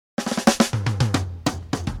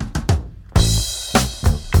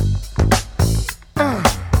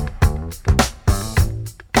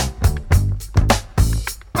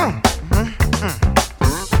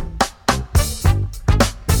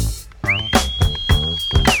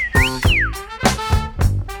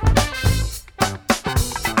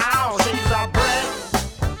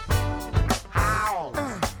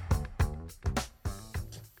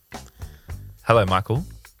Hello, Michael.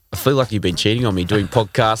 I feel like you've been cheating on me, doing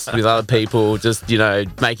podcasts with other people, just,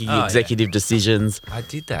 making executive decisions. I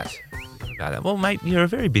did that. About that. Well, mate, you're a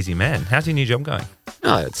very busy man. How's your new job going?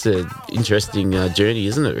 Oh, it's an interesting journey,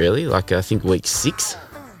 isn't it, really? Like, I think week 6,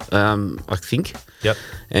 I think. Yep.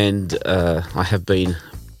 And I have been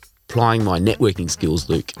applying my networking skills,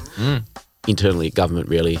 Luke, internally at government,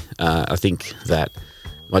 really. I think that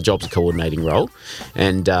my job's a coordinating role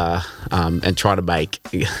and trying to make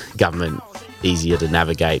government easier to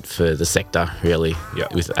navigate for the sector, really,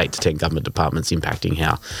 with 8 to 10 government departments impacting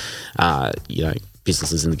how,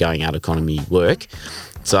 businesses in the going out economy work.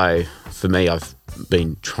 So for me, I've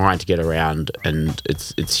been trying to get around, and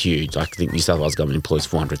it's huge. I think New South Wales government employs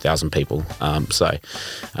 400,000 people. So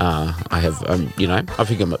I have, I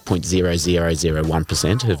think I'm at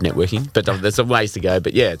 0.0001% of networking, but there's some ways to go.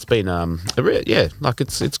 But yeah, it's been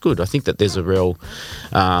it's good. I think that there's a real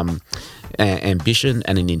ambition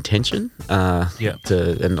and an intention.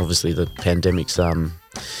 And obviously the pandemic's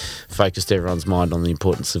focused everyone's mind on the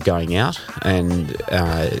importance of going out, and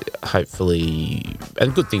hopefully,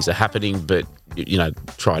 and good things are happening, but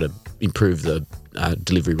try to improve the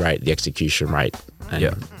delivery rate, the execution rate,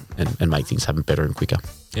 and make things happen better and quicker.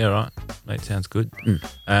 Yeah, right. Mate, sounds good.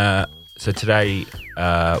 So today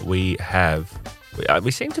we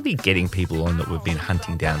seem to be getting people on that we've been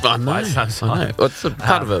hunting down for quite some time. Well, it's a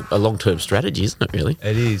part of a long-term strategy, isn't it, really?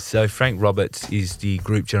 It is. So Frank Roberts is the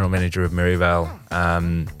Group General Manager of Merivale.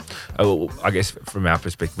 I guess from our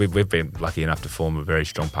perspective, we've been lucky enough to form a very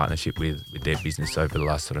strong partnership with their business over the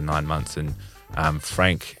last sort of 9 months. And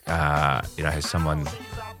Frank, has been someone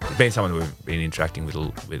we've been interacting with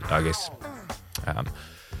I guess, on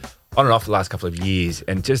and off the last couple of years.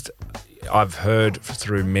 And just I've heard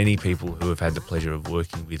through many people who have had the pleasure of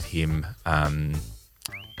working with him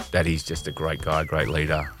that he's just a great guy, great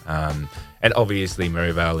leader. And obviously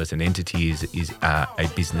Merivale as an entity is a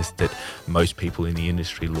business that most people in the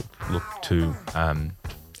industry look to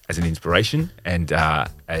as an inspiration and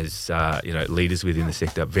as leaders within the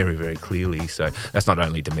sector very, very clearly. So that's not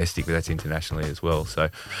only domestic, but that's internationally as well. So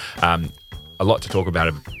a lot to talk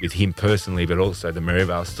about with him personally, but also the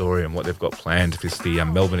Merivale story and what they've got planned, because the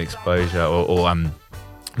Melbourne exposure or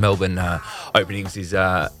Melbourne openings is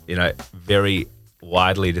very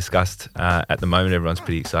widely discussed at the moment. Everyone's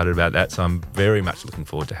pretty excited about that, so I'm very much looking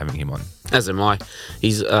forward to having him on. As am I.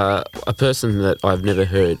 He's a person that I've never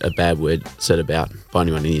heard a bad word said about by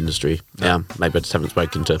anyone in the industry. No. Maybe I just haven't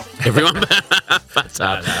spoken to everyone. But,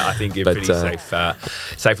 no, I think you're pretty safe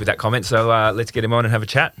with that comment. So let's get him on and have a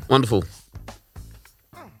chat. Wonderful.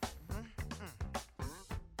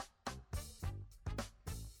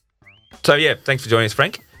 So yeah, thanks for joining us,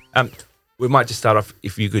 Frank. We might just start off,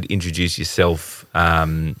 if you could introduce yourself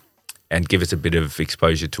and give us a bit of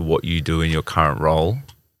exposure to what you do in your current role.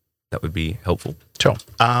 That would be helpful. Sure.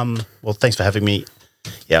 Well, thanks for having me.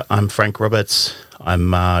 Yeah, I'm Frank Roberts.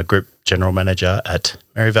 I'm Group General Manager at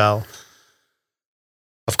Merivale.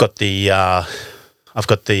 I've got the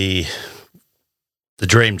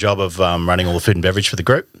dream job of running all the food and beverage for the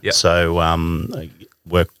group. Yep. So I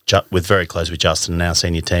work very close with Justin and our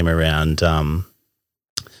senior team around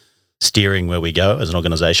steering where we go as an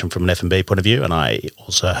organisation from an F&B point of view, and I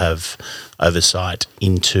also have oversight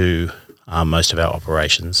into most of our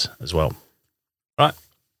operations as well. Right.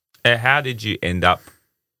 How did you end up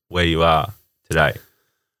where you are today?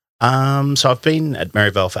 So I've been at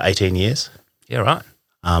Merivale for 18 years. Yeah, right.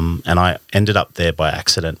 And I ended up there by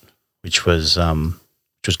accident, which was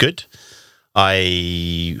good.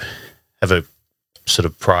 I have a sort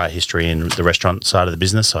of prior history in the restaurant side of the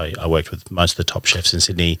business. I worked with most of the top chefs in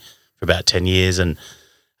Sydney for about 10 years. And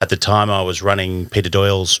at the time I was running Peter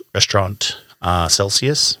Doyle's restaurant,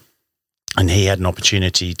 Celsius, and he had an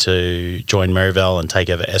opportunity to join Merivale and take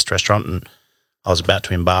over Est Restaurant. And I was about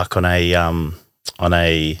to embark on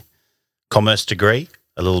a commerce degree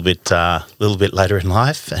a little bit later in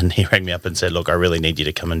life. And he rang me up and said, "Look, I really need you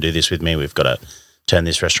to come and do this with me. We've got to turn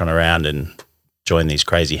this restaurant around and join these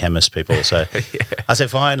crazy Hemis people." So I said,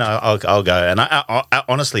 fine, I'll go. And I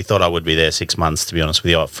honestly thought I would be there 6 months, to be honest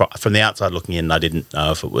with you. From the outside looking in, I didn't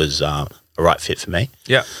know if it was a right fit for me.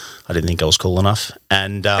 Yeah. I didn't think I was cool enough.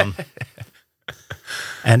 And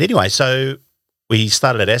and anyway, so we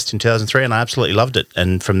started at Est in 2003 and I absolutely loved it.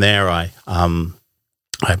 And from there I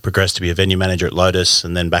progressed to be a venue manager at Lotus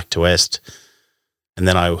and then back to Est. And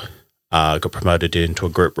then I got promoted into a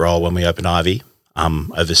group role when we opened Ivy,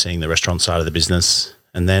 overseeing the restaurant side of the business.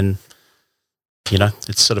 And then,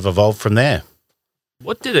 it's sort of evolved from there.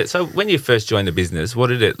 So when you first joined the business, what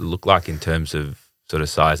did it look like in terms of sort of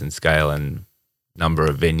size and scale and number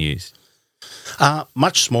of venues?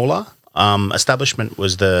 Much smaller. Establishment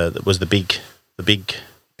was the the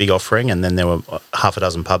big offering, and then there were half a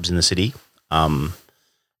dozen pubs in the city.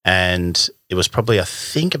 And it was probably, I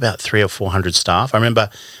think, about 300 or 400 staff. I remember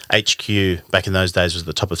HQ back in those days was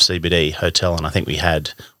the top of CBD hotel, and I think we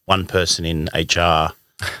had one person in HR,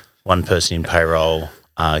 one person in payroll,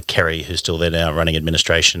 Kerry, who's still there now running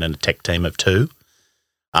administration, and a tech team of 2.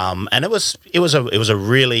 And it was a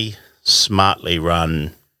really smartly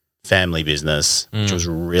run family business, which was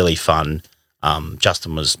really fun.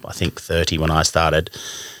 Justin was, I think, 30 when I started,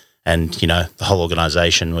 and the whole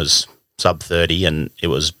organisation was sub 30, and it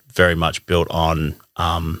was very much built on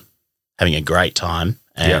having a great time,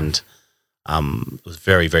 and it was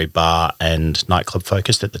very, very bar and nightclub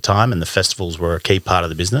focused at the time, and the festivals were a key part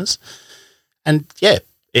of the business. And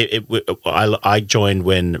I joined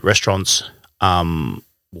when restaurants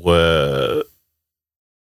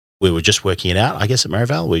we were just working it out, I guess, at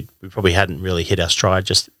Merivale. We probably hadn't really hit our stride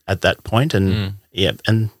just at that point, and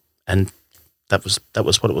and that was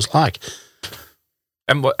what it was like.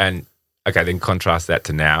 And okay, then contrast that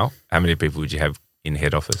to now. How many people would you have in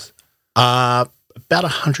head office? About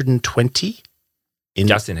 120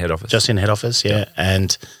 just in head office. Just in head office, yeah.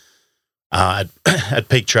 And at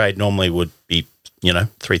peak trade, normally would be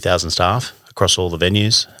 3,000 staff across all the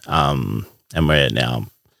venues, and we're now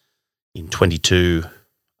in 22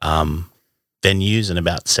 venues and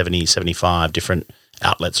about 75 different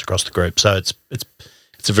outlets across the group. So it's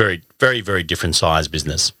a very, very, very different size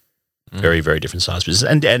business. Very, very different size business,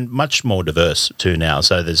 and much more diverse too now.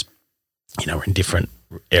 So there's, we're in different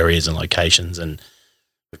areas and locations, and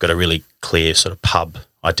we've got a really clear sort of pub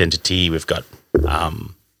identity. We've got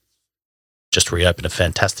just reopened a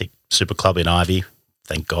fantastic super club in Ivy,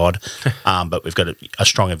 thank God. But we've got a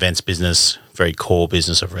strong events business, very core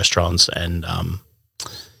business of restaurants, and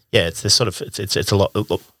it's this sort of it's a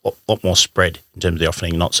lot more spread in terms of the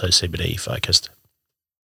offering, not so CBD focused.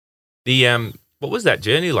 What was that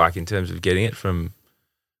journey like in terms of getting it from,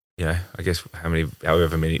 I guess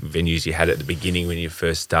however many venues you had at the beginning when you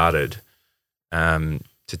first started, to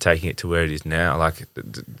taking it to where it is now? Like,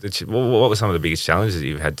 what were some of the biggest challenges that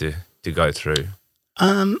you've had to go through?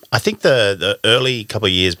 I think the early couple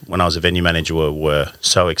of years when I was a venue manager were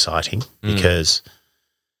so exciting because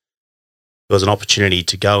there was an opportunity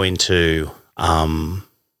to go into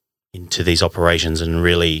these operations and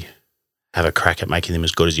really have a crack at making them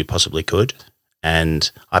as good as you possibly could. And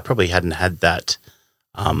I probably hadn't had that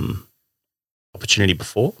opportunity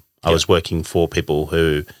before. I was working for people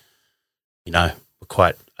who, were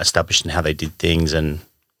quite established in how they did things and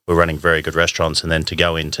were running very good restaurants. And then to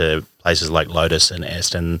go into places like Lotus and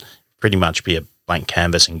Est and pretty much be a blank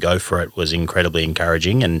canvas and go for it was incredibly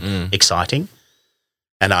encouraging and exciting.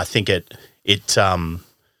 And I think it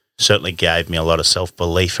certainly gave me a lot of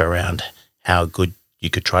self-belief around how good you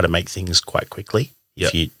could try to make things quite quickly.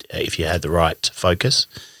 If you had the right focus.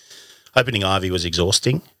 Opening Ivy was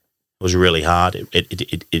exhausting. It was really hard.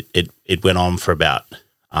 It went on for about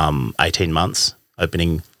 18 months,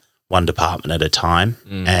 opening one department at a time,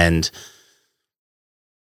 and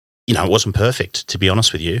it wasn't perfect, to be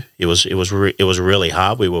honest with you. It was really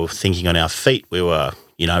hard. We were thinking on our feet. We were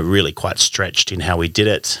really quite stretched in how we did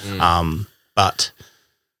it. But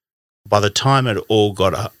by the time it all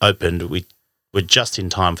got opened, we were just in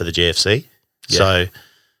time for the GFC. Yeah. So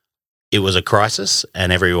it was a crisis,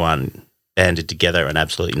 and everyone banded together and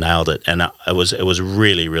absolutely nailed it. And it was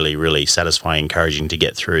really, really, really satisfying, encouraging to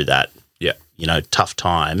get through that, tough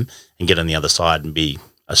time and get on the other side and be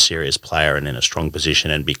a serious player and in a strong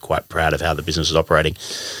position and be quite proud of how the business is operating.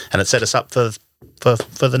 And it set us up for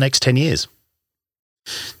the next 10 years.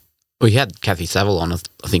 We had Kathy Saville on, I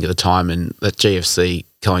think, at the time, and that GFC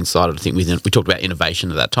coincided, I think, we talked about innovation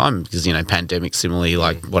at that time because, pandemic, similarly,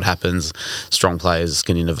 like what happens, strong players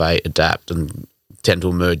can innovate, adapt, and tend to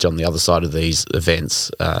emerge on the other side of these events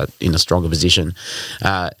in a stronger position.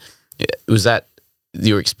 Was that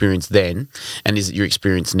your experience then, and is it your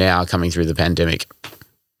experience now coming through the pandemic?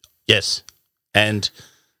 Yes, and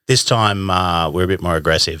this time we're a bit more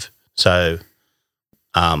aggressive. So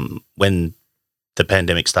when the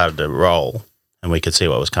pandemic started to roll and we could see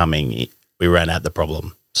what was coming, we ran out the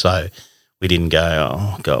problem. So we didn't go,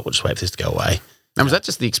 oh, God, we'll just wait for this to go away. And was that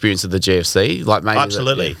just the experience of the GFC? Like maybe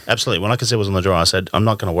Absolutely. When I could see what was on the draw, I said, I'm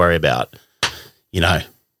not going to worry about,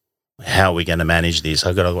 how are we going to manage this?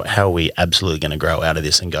 How are we absolutely going to grow out of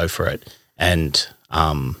this and go for it? And,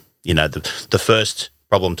 the first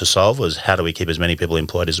problem to solve was how do we keep as many people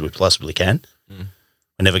employed as we possibly can?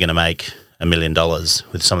 We're never going to make $1 million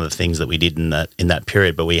with some of the things that we did in that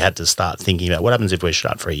period, but we had to start thinking about what happens if we're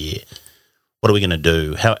shut for a year? what are we going to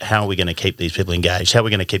do? How are we going to keep these people engaged? How are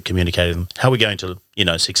we going to keep communicating them? How are we going to,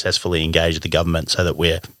 successfully engage the government so that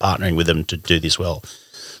we're partnering with them to do this well?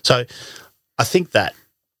 So I think that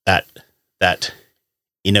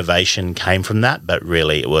innovation came from that, but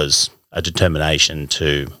really it was a determination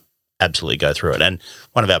to absolutely go through it. And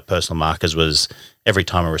one of our personal markers was every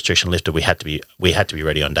time a restriction lifted, we had to be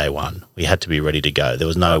ready on day one. We had to be ready to go. There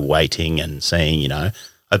was no waiting and seeing,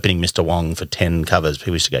 opening Mr. Wong for 10 covers.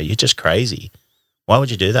 People used to go, "You're just crazy. Why would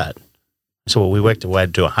you do that?" So we worked our way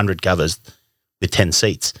to do 100 covers with 10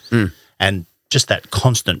 seats. And just that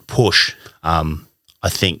constant push, I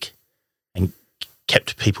think, and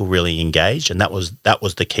kept people really engaged. And that was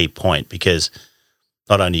the key point, because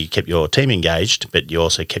not only you kept your team engaged, but you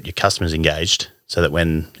also kept your customers engaged, so that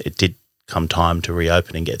when it did come time to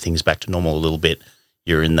reopen and get things back to normal a little bit,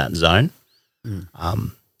 you're in that zone.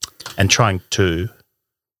 And trying to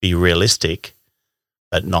be realistic,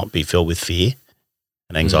 but not be filled with fear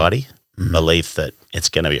and anxiety, belief that it's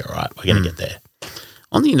going to be all right. We're going to get there.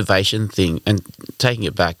 On the innovation thing, and taking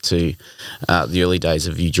it back to the early days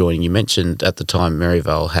of you joining, you mentioned at the time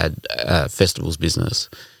Merivale had a festivals business.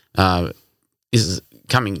 Is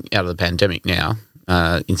coming out of the pandemic now,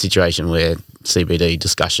 in situation where CBD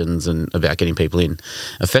discussions and about getting people in,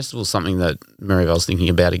 a festival something that Merivale's thinking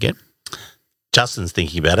about again? Justin's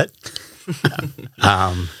thinking about it.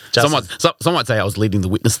 Some might say I was leading the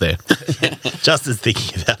witness there. Justin's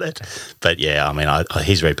thinking about it. But yeah, I mean,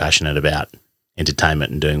 he's very passionate about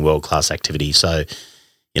entertainment and doing world-class activity. So,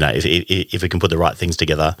 if we can put the right things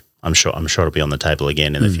together, I'm sure it'll be on the table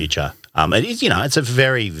again in the future. It is, it's a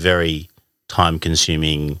very, very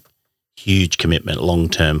time-consuming, huge commitment,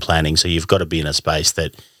 long-term planning. So you've got to be in a space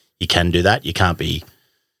that you can do that. You can't be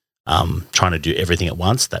trying to do everything at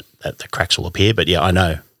once. That the cracks will appear. But yeah, I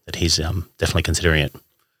know that he's definitely considering it.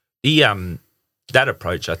 That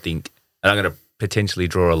approach, I think, and I'm going to potentially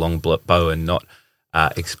draw a long bow and not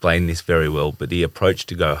explain this very well, but the approach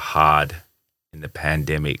to go hard in the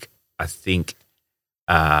pandemic, I think,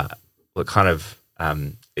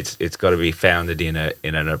 it's got to be founded in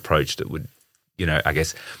an approach that would, I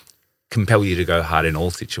guess, compel you to go hard in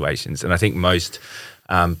all situations. And I think most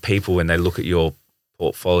people, when they look at your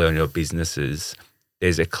portfolio and your businesses,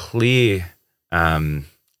 there's a clear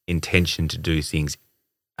intention to do things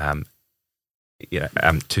to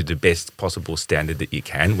the best possible standard that you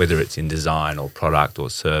can, whether it's in design or product or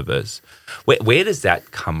service. Where does that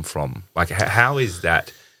come from? Like, how is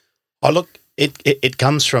that? Oh, look, it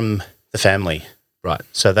comes from the family. Right.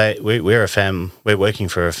 So we're working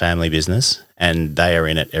for a family business, and they are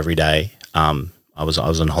in it every day. I was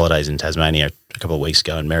on holidays in Tasmania a couple of weeks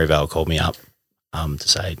ago, and Merivale called me up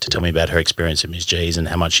to tell me about her experience at Ms. G's and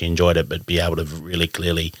how much she enjoyed it, but be able to really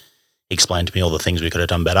clearly explain to me all the things we could have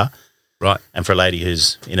done better. Right. And for a lady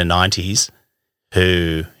who's in her 90s,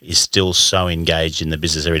 who is still so engaged in the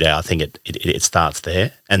business every day, I think it starts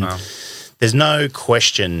there. And there's no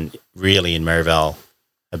question really in Merivale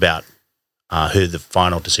about who the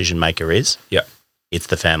final decision maker is. Yeah. It's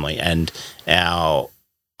the family. And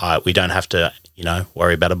we don't have to,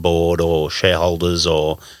 worry about a board or shareholders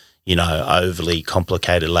or, overly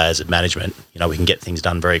complicated layers of management. We can get things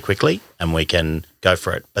done very quickly and we can go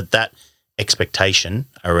for it. But that expectation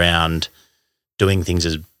around doing things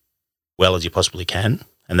as well as you possibly can,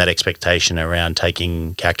 and that expectation around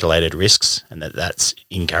taking calculated risks, and that's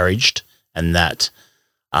encouraged, and that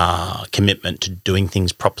commitment to doing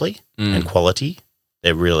things properly and quality,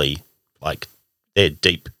 they're really they're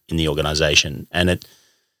deep in the organisation. And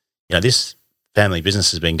this family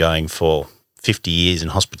business has been going for 50 years in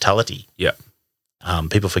hospitality. Yeah.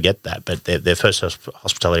 People forget that, but their first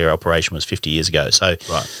hospitality operation was 50 years ago. So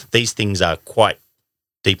these things are quite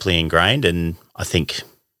deeply ingrained, and I think,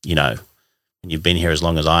 when you've been here as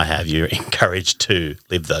long as I have, you're encouraged to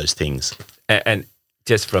live those things. And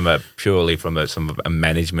just from a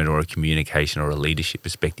management or a communication or a leadership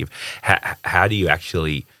perspective, how do you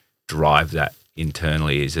actually drive that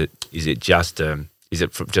internally? Is it just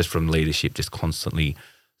from leadership, just constantly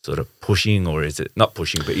sort of pushing, or is it not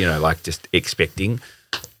pushing, but just expecting?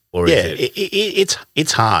 Or it's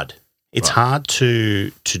hard. It's hard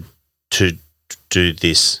to do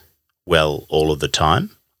this well all of the time.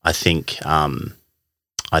 I think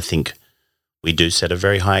we do set a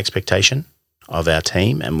very high expectation of our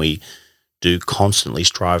team, and we do constantly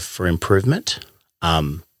strive for improvement.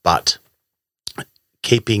 But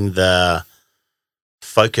keeping the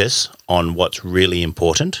focus on what's really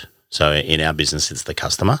important. So in our business, it's the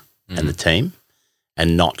customer and the team,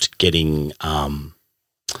 and not getting going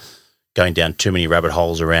down too many rabbit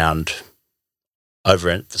holes around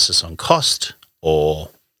overemphasis on cost or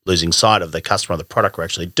losing sight of the customer or the product we're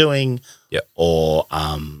actually doing, Yep. or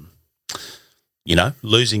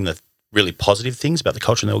losing the really positive things about the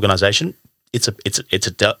culture in the organisation. It's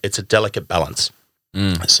a delicate balance.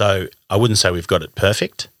 So I wouldn't say we've got it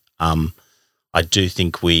perfect. I do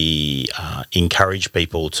think we encourage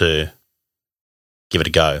people to give it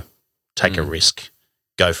a go, take a risk,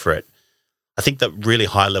 go for it. I think that really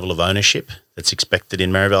high level of ownership that's expected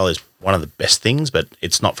in Merivale is one of the best things, but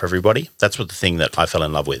it's not for everybody. That's what the thing that I fell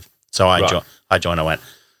in love with. So I joined, I went,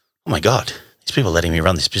 oh my God, these people are letting me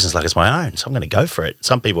run this business like it's my own, so I'm going to go for it.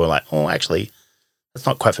 Some people are like, oh, actually, that's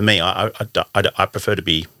not quite for me. I prefer to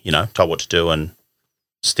be, told what to do and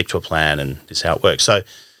stick to a plan, and this is how it works. So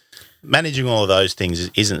managing all of those things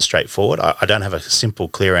isn't straightforward. I don't have a simple,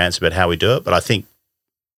 clear answer about how we do it, but I think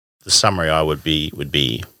the summary would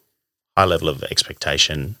be high level of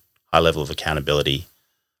expectation, high level of accountability,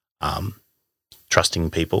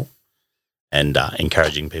 trusting people, and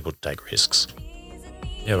encouraging people to take risks.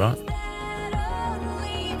 Yeah, right.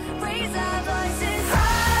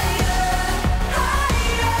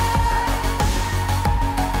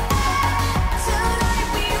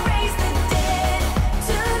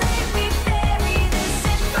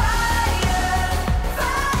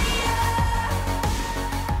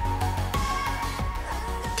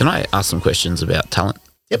 Can I ask some questions about talent?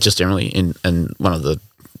 Yep. Just generally, and one of the,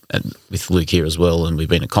 and with Luke here as well, and we've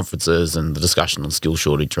been at conferences and the discussion on skill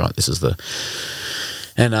shortage, right? This is the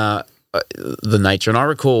nature. And I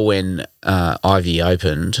recall when Ivy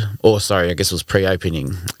opened, I guess it was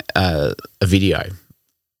pre-opening, a video.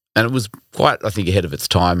 And it was quite, I think, ahead of its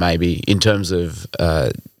time maybe in terms of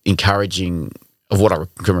encouraging, of what I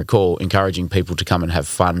can recall, encouraging people to come and have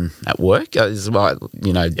fun at work. Is like,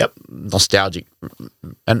 nostalgic,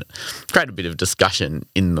 and create a bit of discussion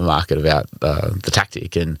in the market about the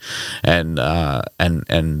tactic and the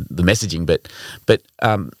messaging. But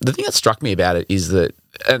the thing that struck me about it is that,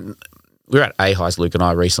 and we were at AHIS, Luke and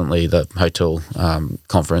I, recently, the hotel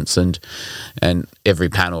conference, and every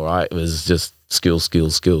panel, right, was just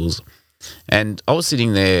skills. And I was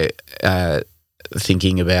sitting there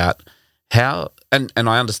thinking about how, and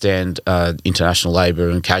I understand international labour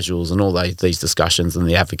and casuals and all these discussions and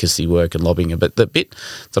the advocacy work and lobbying, but the bit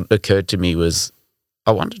that occurred to me was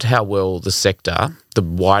I wondered how well the sector, the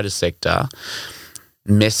wider sector,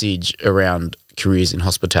 message around careers in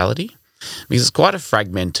hospitality, because it's quite a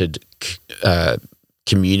fragmented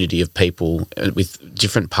community of people with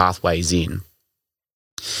different pathways in.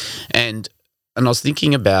 And I was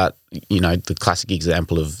thinking about, the classic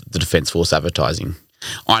example of the Defence Force advertising.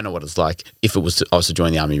 I know what it's like if I was to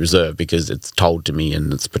join the Army Reserve, because it's told to me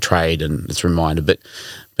and it's portrayed and it's reminded. But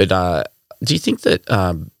do you think that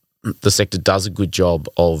the sector does a good job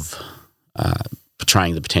of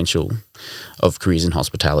portraying the potential of careers in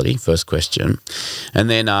hospitality? First question. And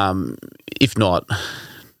then if not,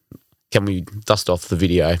 can we dust off the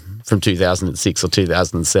video from 2006 or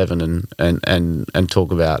 2007 and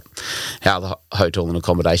talk about how the hotel and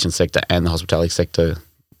accommodation sector and the hospitality sector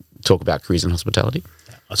talk about careers in hospitality?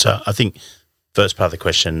 So I think first part of the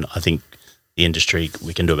question, I think the industry,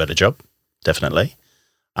 we can do a better job, definitely.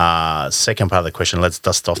 Second part of the question, let's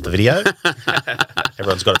dust off the video.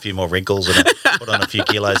 Everyone's got a few more wrinkles and put on a few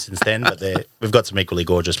kilos since then, but we've got some equally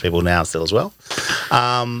gorgeous people now still as well.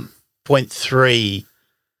 Point three,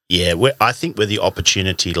 I think where the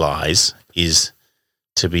opportunity lies is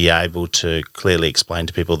to be able to clearly explain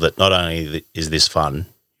to people that not only is this fun,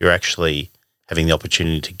 you're actually having the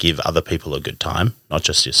opportunity to give other people a good time, not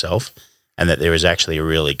just yourself, and that there is actually a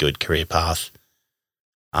really good career path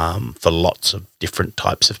for lots of different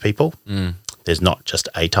types of people. There's not just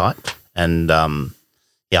a type. And,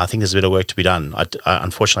 I think there's a bit of work to be done.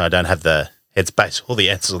 Unfortunately, I don't have the headspace or the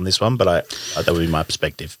answers on this one, but that would be my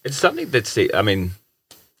perspective. It's something that's,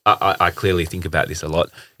 I clearly think about this a lot.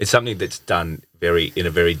 It's something that's done in a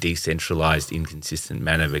very decentralised, inconsistent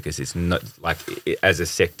manner, because it's not like, as a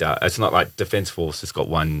sector, it's not like Defence Force has got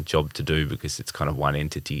one job to do because it's kind of one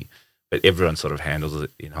entity, but everyone sort of handles it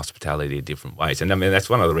in hospitality in different ways. And that's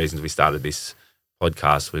one of the reasons we started this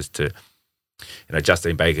podcast, was to,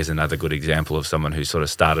 Justine Baker's another good example of someone who sort of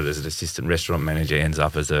started as an assistant restaurant manager, ends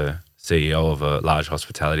up as a CEO of a large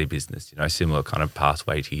hospitality business, similar kind of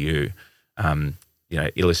pathway to you.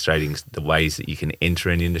 Illustrating the ways that you can enter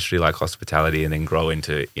an industry like hospitality and then grow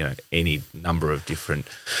into, any number of different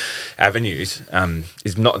avenues,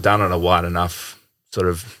 is not done on a wide enough sort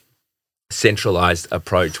of centralised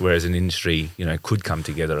approach, whereas an industry, could come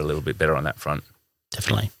together a little bit better on that front.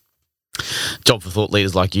 Definitely. Job for thought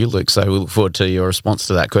leaders like you, Luke, so we look forward to your response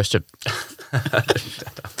to that question.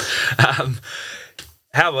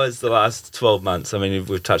 How was the last 12 months? I mean,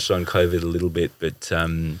 we've touched on COVID a little bit, but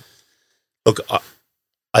Look,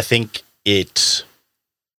 I think it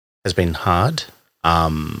has been hard.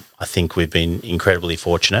 I think we've been incredibly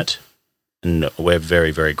fortunate, and we're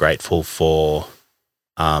very, very grateful for,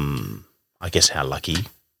 I guess, how lucky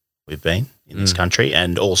we've been in this country.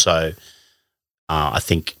 And also, I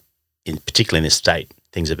think, particularly in this state,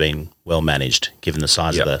 things have been well managed given the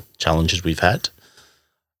size of the challenges we've had.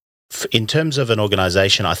 In terms of an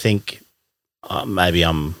organisation, I think maybe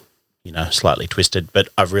I'm, slightly twisted, but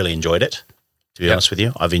I've really enjoyed it. To be honest with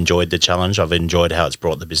you, I've enjoyed the challenge. I've enjoyed how it's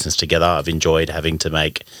brought the business together. I've enjoyed having to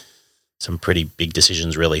make some pretty big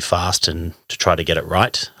decisions really fast and to try to get it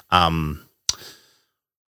right. I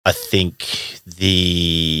think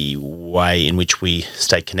the way in which we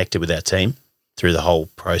stay connected with our team through the whole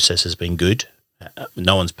process has been good.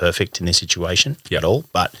 No one's perfect in this situation at all,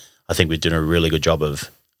 but I think we've done a really good job of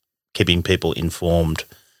keeping people informed,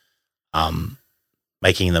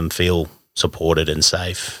 making them feel supported and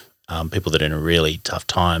safe. People that are in a really tough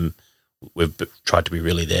time, we've tried to be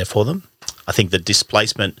really there for them. I think the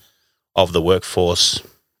displacement of the workforce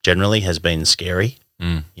generally has been scary,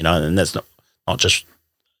 and that's not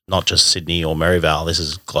just Sydney or Maryvale. This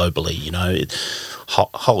is globally,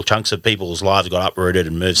 whole chunks of people's lives got uprooted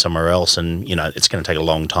and moved somewhere else, and it's going to take a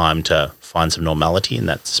long time to find some normality in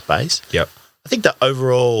that space. Yep. I think that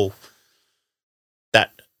overall,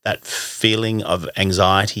 that feeling of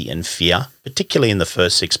anxiety and fear, particularly in the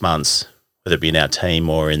first 6 months, whether it be in our team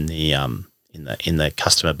or in the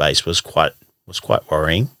customer base, was quite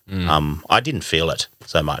worrying. I didn't feel it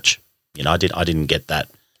so much. I didn't get that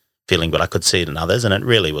feeling, but I could see it in others, and it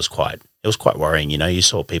really was quite worrying. You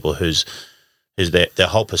saw people whose their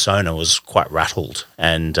whole persona was quite rattled,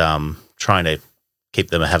 and trying to keep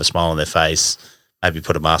them have a smile on their face, maybe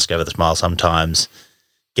put a mask over the smile sometimes,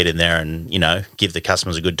 get in there and, give the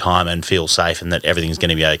customers a good time and feel safe and that everything's going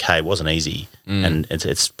to be okay. It wasn't easy, and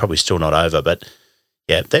it's probably still not over. But,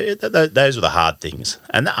 yeah, those were the hard things,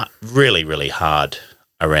 and that really, really hard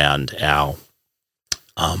around our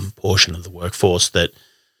portion of the workforce that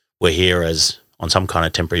were here as on some kind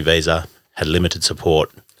of temporary visa, had limited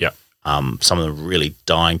support. Yeah. Some of them really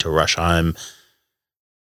dying to rush home,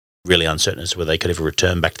 really uncertain as to whether they could ever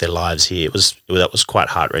return back to their lives here. That was quite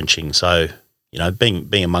heart-wrenching. So,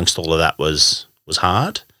 being amongst all of that was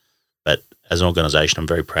hard, but as an organisation, I'm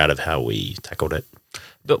very proud of how we tackled it.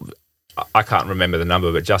 Look, I can't remember the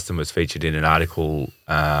number, but Justin was featured in an article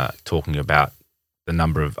talking about the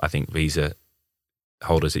number of, I think, visa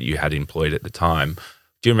holders that you had employed at the time.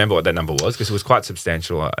 Do you remember what that number was? Because it was quite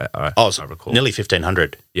substantial, I recall. Nearly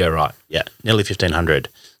 1,500. Yeah, right. Yeah, nearly 1,500.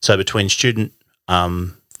 So between student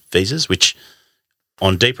visas, which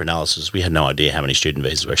on deeper analysis, we had no idea how many student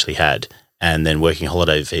visas we actually had, and then working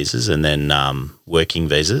holiday visas, and then working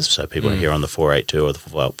visas, so people are here on the 482 or the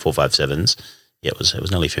 457s. Yeah, it was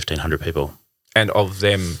nearly 1,500 people. And of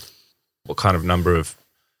them, what kind of number of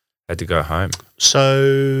had to go home?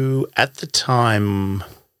 So at the time,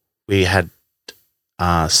 we had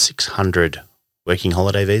 600 working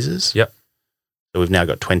holiday visas. Yep. So we've now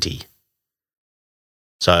got 20.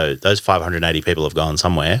 So those 580 people have gone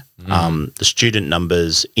somewhere. The student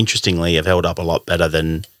numbers, interestingly, have held up a lot better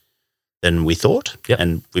than we thought. Yep.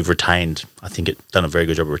 And we've retained, I think done a very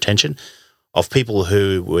good job of retention of people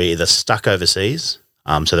who were either stuck overseas,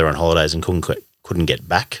 so they're on holidays and couldn't get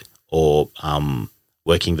back, or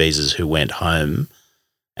working visas who went home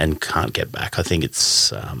and can't get back. I think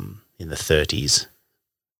it's in the 30s.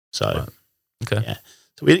 So, right. Okay. Yeah.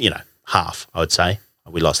 So we, half, I would say.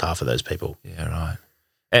 We lost half of those people. Yeah, right.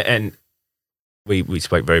 And we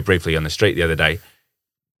spoke very briefly on the street the other day.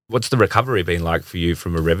 What's the recovery been like for you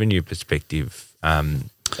from a revenue perspective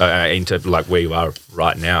into like where you are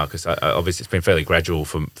right now? Because obviously it's been fairly gradual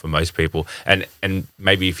for most people. And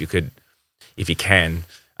maybe if you can,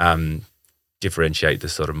 differentiate the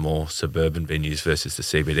sort of more suburban venues versus the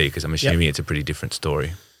CBD, because I'm assuming it's a pretty different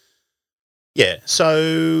story. Yeah.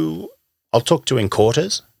 So I'll talk to in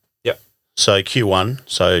quarters. Yep. So Q1,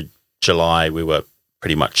 so July, we were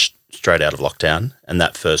pretty much straight out of lockdown, and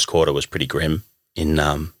that first quarter was pretty grim in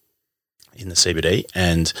the CBD,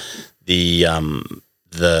 and the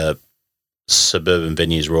suburban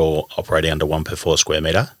venues were all operating under 1 per 4 square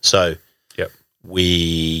metre. So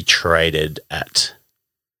we traded at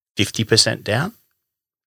 50% down.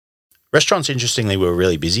 Restaurants, interestingly, were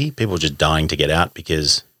really busy. People were just dying to get out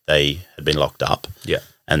because they had been locked up. Yeah.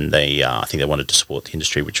 And they, I think they wanted to support the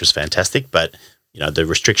industry, which was fantastic. But, the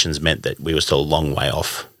restrictions meant that we were still a long way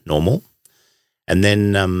off normal. And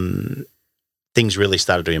then things really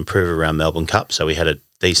started to improve around Melbourne Cup. So we had a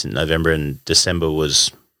decent November, and December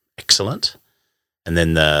was excellent. And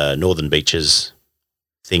then the Northern Beaches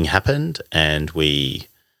thing happened, and we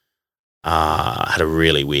had a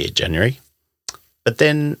really weird January. But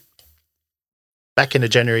then back into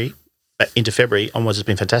February onwards has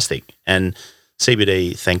been fantastic. And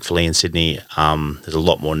CBD, thankfully, in Sydney, there's a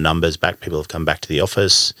lot more numbers back. People have come back to the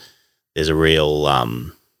office. There's a real,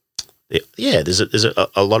 there's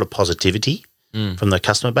a lot of positivity from the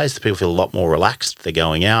customer base. The people feel a lot more relaxed. They're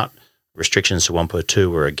going out. Restrictions to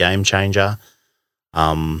 1.2 were a game changer.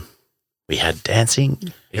 We had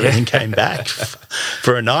dancing. Everything came back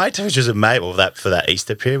for a night, which was amazing. Well, for that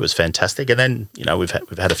Easter period was fantastic. And then, we've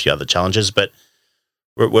had a few other challenges, but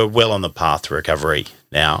we're well on the path to recovery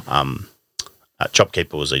now.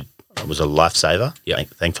 JobKeeper was a lifesaver,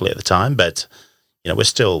 thankfully at the time. But we're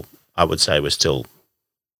still, I would say, we're still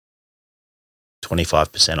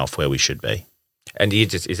 25% off where we should be. And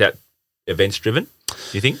is that events driven? Do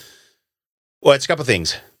you think? Well, it's a couple of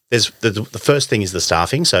things. There's the first thing is the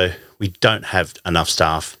staffing. So we don't have enough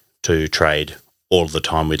staff to trade all the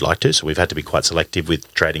time we'd like to. So we've had to be quite selective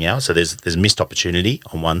with trading hours. So there's missed opportunity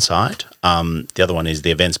on one side. The other one is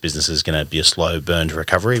the events business is going to be a slow burn to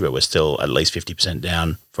recovery, but we're still at least 50%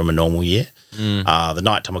 down from a normal year. The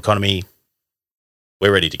nighttime economy,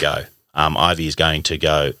 we're ready to go. Ivy is going to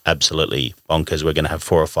go absolutely bonkers. We're going to have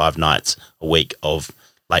 4 or 5 nights a week of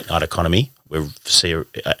late night economy. We see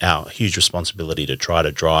our huge responsibility to try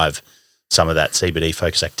to drive some of that CBD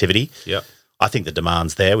focused activity. Yeah. I think the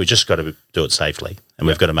demand's there. We just got to do it safely, and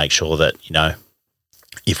we've got to make sure that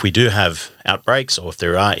if we do have outbreaks or if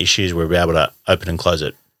there are issues, we'll be able to open and close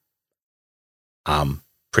it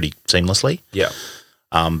pretty seamlessly. Yeah.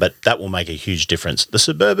 But that will make a huge difference. The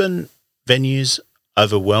suburban venues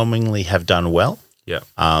overwhelmingly have done well. Yeah.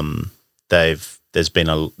 There's been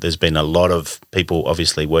a lot of people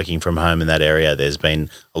obviously working from home in that area. There's been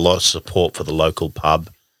a lot of support for the local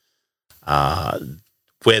pub.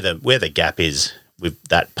 Where the gap is with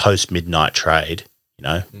that post midnight trade,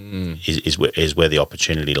 is where the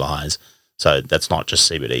opportunity lies. So that's not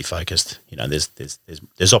just CBD focused.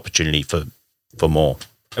 There's opportunity for more.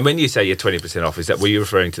 And when you say you're 20% off, were you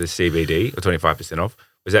referring to the CBD or 25% off?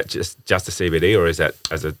 Was that just the CBD, or is that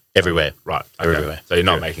as a everywhere? Right, okay. Everywhere. So you're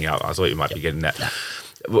not making up. I thought you might be getting that.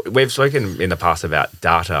 We've spoken in the past about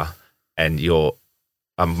data, and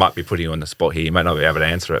I might be putting you on the spot here. You might not be able to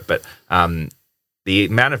answer it, but the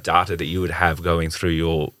amount of data that you would have going through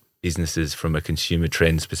your businesses from a consumer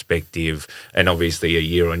trends perspective, and obviously a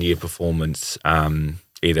year-on-year performance,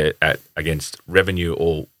 either against revenue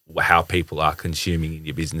or how people are consuming in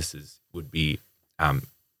your businesses, would be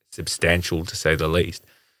substantial, to say the least.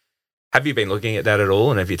 Have you been looking at that at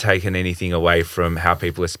all, and have you taken anything away from how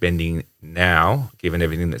people are spending now, given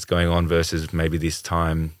everything that's going on, versus maybe this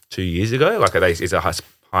time 2 years ago? Like, is a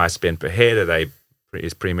higher spend per head?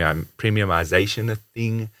 Is premiumization a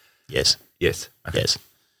thing? Yes. Yes. Okay. Yes.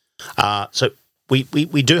 So we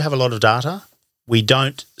do have a lot of data. We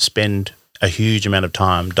don't spend a huge amount of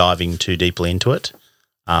time diving too deeply into it,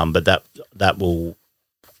 but that will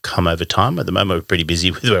come over time. At the moment, we're pretty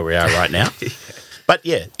busy with where we are right now. Yeah. But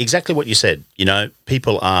yeah, exactly what you said.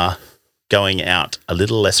 People are going out a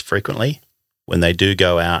little less frequently. When they do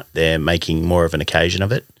go out, they're making more of an occasion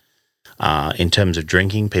of it. In terms of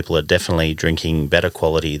drinking, people are definitely drinking better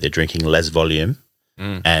quality. They're drinking less volume,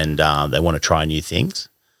 and they want to try new things.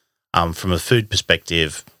 From a food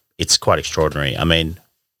perspective, it's quite extraordinary. I mean,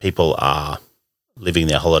 people are living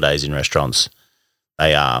their holidays in restaurants.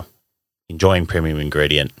 They are enjoying premium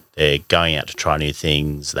ingredient. They're going out to try new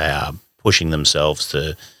things. They are pushing themselves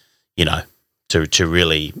to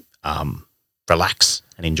really relax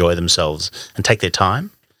and enjoy themselves and take their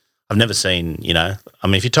time. I've never seen,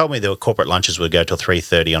 if you told me there were corporate lunches would go till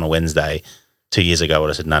 3:30 on a Wednesday 2 years ago, I would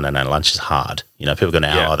have said, no, lunch is hard. People are going to,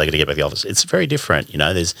 they're going to get back to the office. It's very different.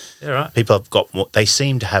 Right. People have got more, they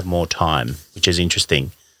seem to have more time, which is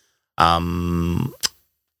interesting. And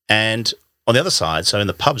on the other side, so in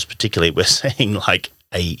the pubs particularly, we're seeing like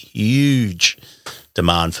a huge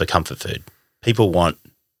demand for comfort food. People want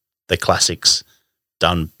the classics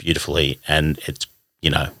done beautifully, and it's,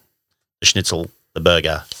 the schnitzel, the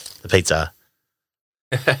burger, the pizza.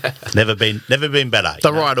 never been better.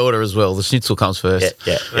 The right order as well. The schnitzel comes first.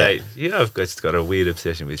 Yeah. Hey, I've just got a weird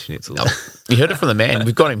obsession with schnitzel. You heard it from the man.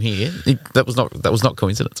 We've got him here. That was not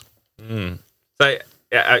coincidence.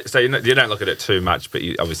 So you don't look at it too much, but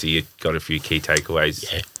obviously you've got a few key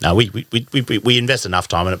takeaways. Yeah. No, we invest enough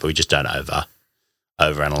time in it, but we just don't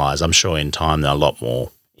overanalyze. I'm sure in time a lot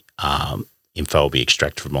more info will be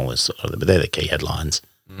extracted from all this, but they're the key headlines.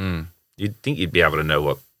 You'd think you'd be able to know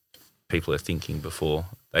what people are thinking before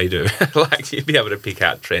they do. Like, you'd be able to pick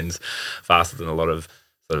out trends faster than a lot of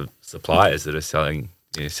sort of suppliers that are selling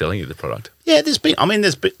you the product. Yeah, there's been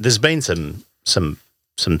some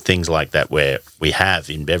things like that where we have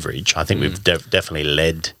in beverage. I think we've definitely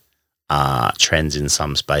led trends in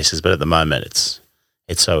some spaces, but at the moment it's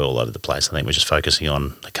so all over the place. I think we're just focusing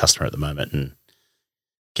on the customer at the moment and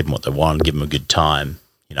give them what they want, give them a good time,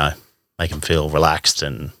 make them feel relaxed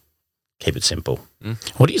and keep it simple.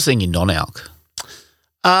 What are you seeing in non-alc?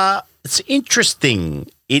 It's interesting.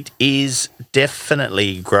 It is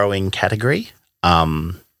definitely growing category.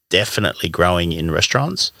 Definitely growing in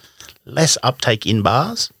restaurants. Less uptake in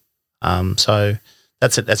bars. So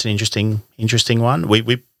that's an interesting one.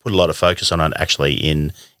 We put a lot of focus on it actually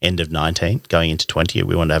in end of 19, going into 20.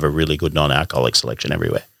 We want to have a really good non-alcoholic selection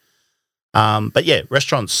everywhere. But yeah,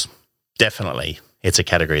 restaurants, definitely it's a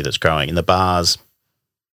category that's growing. In the bars,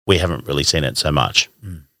 we haven't really seen it so much.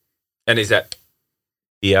 And is that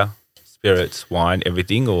beer, spirits, wine,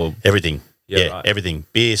 everything, or Everything. Yeah, right. everything.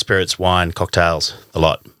 Beer, spirits, wine, cocktails, a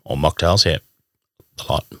lot. Or mocktails, yeah,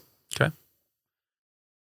 a lot. Okay.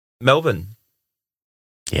 Melbourne,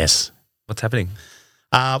 Yes. what's happening?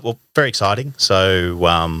 Well, very exciting. So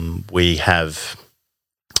we've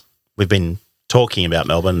been talking about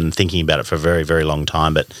Melbourne and thinking about it for a very, very long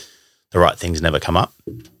time, but the right things never come up.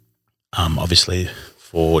 Obviously,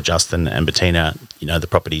 for Justin and Bettina, the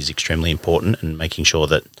property is extremely important, and making sure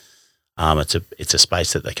that it's a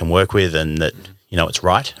space that they can work with, and that it's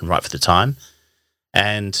right and right for the time.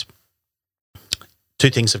 And two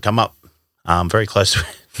things have come up very close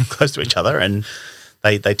to each other, and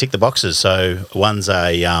they tick the boxes. So one's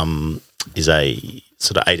is a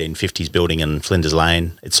sort of 1850s building in Flinders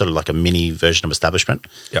Lane. It's sort of like a mini version of establishment,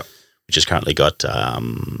 which has currently got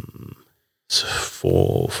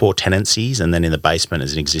four tenancies, and then in the basement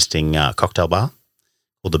is an existing cocktail bar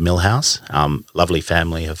called the Mill House. Lovely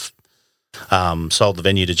family have sold the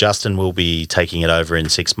venue to Justin. We'll be taking it over in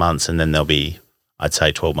 6 months, and then there'll be, I'd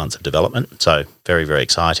say, 12 months of development. So very, very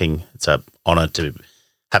exciting. It's an honour to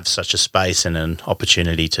have such a space and an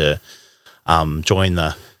opportunity to join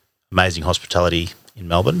the amazing hospitality in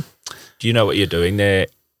Melbourne. Do you know what you're doing there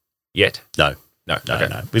yet? No.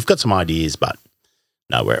 Okay. We've got some ideas, but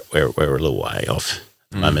no, we're a little way off at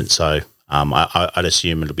the moment. So I'd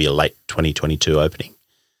assume it'll be a late 2022 opening.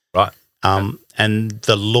 Right. And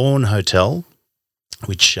the Lawn Hotel,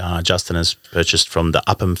 which Justin has purchased from the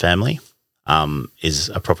Upham family, is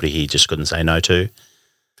a property he just couldn't say no to.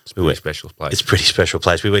 It's a pretty special place. It's a pretty special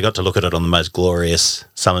place. We got to look at it on the most glorious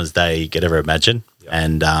summer's day you could ever imagine. Yep.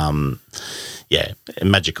 And,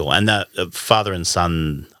 magical. And the father and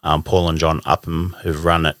son, Paul and John Upham, who've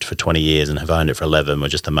run it for 20 years and have owned it for 11, were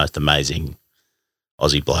just the most amazing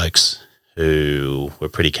Aussie blokes who were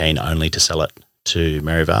pretty keen only to sell it to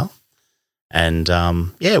Maryvale. And,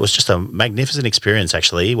 it was just a magnificent experience,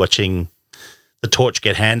 actually, watching the torch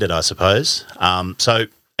get handed, I suppose. So,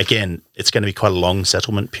 again, it's going to be quite a long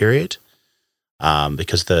settlement period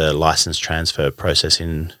because the license transfer process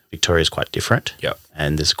in Victoria is quite different. Yep.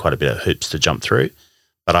 And there's quite a bit of hoops to jump through.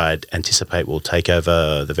 But I anticipate we'll take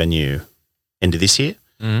over the venue end of this year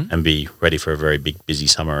and be ready for a very big, busy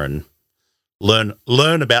summer and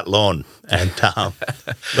learn about lawn and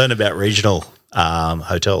learn about regional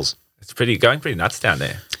hotels. It's going pretty nuts down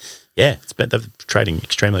there. Yeah, they're trading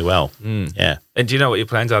extremely well. Yeah. And do you know what your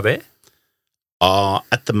plans are there?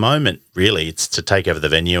 At the moment, really, it's to take over the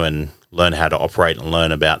venue and learn how to operate and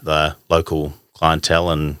learn about the local clientele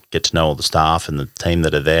and get to know all the staff and the team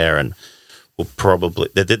that are there. And we'll probably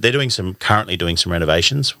they're currently doing some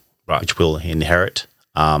renovations, right, which we'll inherit,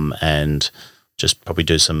 and just probably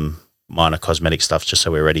do some minor cosmetic stuff just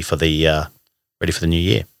so we're ready for the new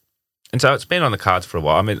year. And so it's been on the cards for a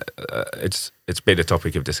while. I mean, it's been a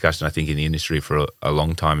topic of discussion, I think, in the industry for a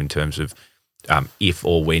long time in terms of if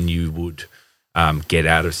or when you would get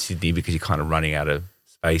out of Sydney because you're kind of running out of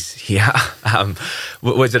space here.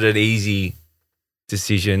 Was it an easy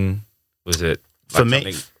decision? Was it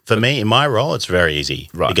like for me in my role? It's very easy,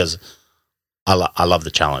 right? Because I love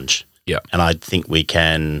the challenge. Yeah, and I think we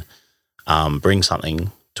can bring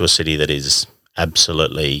something to a city that is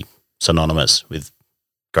absolutely synonymous with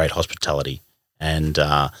great hospitality and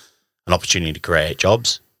an opportunity to create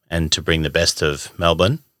jobs and to bring the best of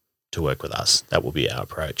Melbourne to work with us. That will be our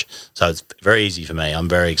approach. So it's very easy for me. I'm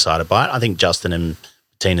very excited by it. I think Justin and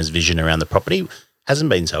Tina's vision around the property hasn't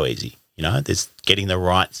been so easy. There's getting the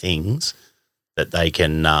right things that they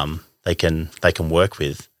can work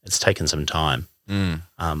with. It's taken some time.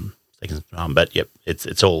 But yep,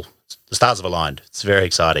 it's all the stars have aligned. It's very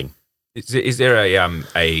exciting. Is there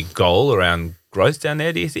a goal around growth down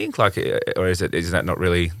there, do you think? Like, or is that not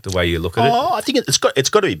really the way you look at it? I think it's got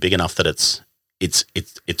to be big enough that it's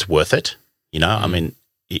worth it. I mean,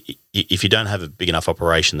 if you don't have a big enough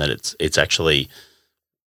operation that it's actually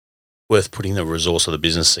worth putting the resource of the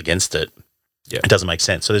business against it, it doesn't make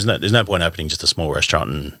sense. So there's no point opening just a small restaurant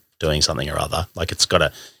and doing something or other. Like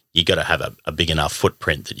you got to have a big enough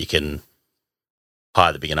footprint that you can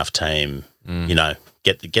hire the big enough team.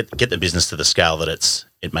 Get the business to the scale that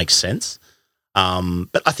it makes sense.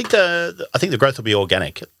 But I think the growth will be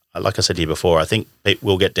organic. Like I said to you before, I think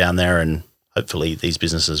we'll get down there and hopefully these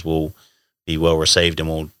businesses will be well received and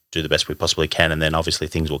we'll do the best we possibly can. And then obviously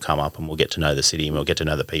things will come up and we'll get to know the city and we'll get to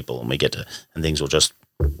know the people and things will just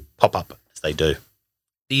pop up as they do.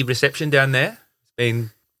 The reception down there has been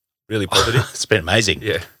really positive. It's been amazing.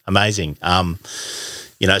 Yeah. Amazing.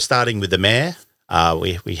 Starting with the mayor,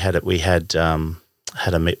 we had a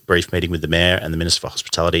brief meeting with the mayor and the Minister for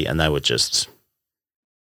Hospitality, and they were just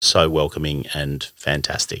so welcoming and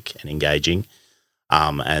fantastic and engaging.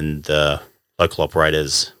 And the local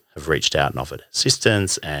operators have reached out and offered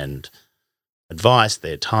assistance and advice,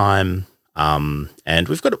 their time. And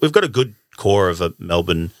we've got a good core of a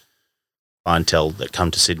Melbourne clientele that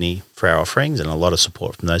come to Sydney for our offerings, and a lot of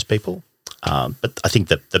support from those people. But I think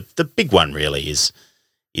that the big one really is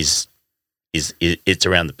it's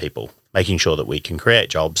around the people, making sure that we can create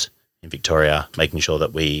jobs in Victoria, making sure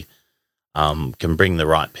that we can bring the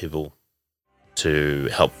right people to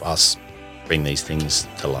help us bring these things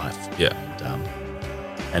to life. Yeah.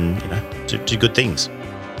 And do good things.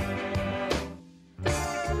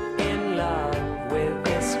 In love with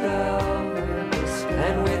this girl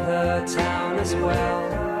and with her town as well.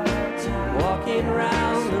 Walking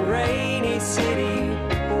round the rainy city,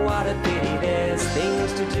 what a pity, there's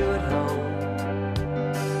things to do at home.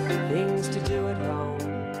 Things to do at home.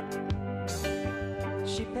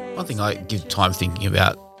 One thing I give time thinking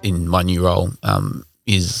about in my new role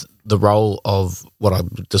is the role of what I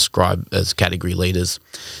would describe as category leaders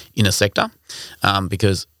in a sector,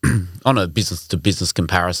 because on a business-to-business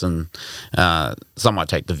comparison, some might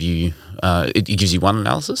take the view it gives you one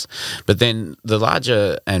analysis, but then the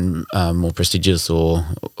larger and more prestigious or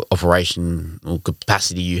operation or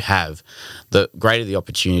capacity you have, the greater the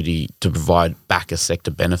opportunity to provide back a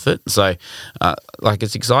sector benefit. So,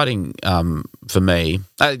 it's exciting for me.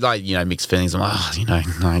 Mixed feelings. I'm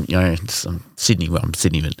it's Sydney. Well, I'm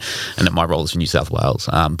Sydney, and my role is for New South Wales.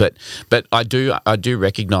 But I do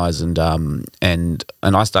recognise and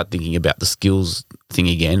I start thinking about the skills thing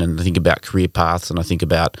again, and I think about career paths, and I think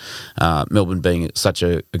about Melbourne being such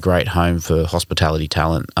a great home for hospitality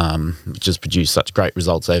talent, which has produced such great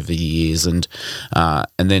results over the years, and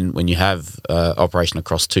then when you have operation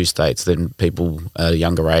across two states, then people at a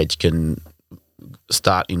younger age can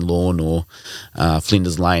start in Lorne or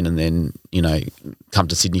Flinders Lane, and then come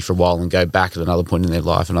to Sydney for a while and go back at another point in their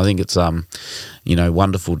life. And I think it's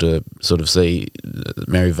wonderful to sort of see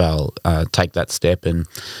Maryvale take that step. And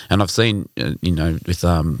I've seen with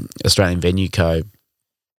Australian Venue Co,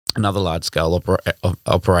 another large scale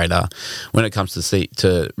operator, when it comes to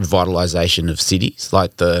revitalisation of cities,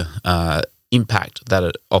 like the impact that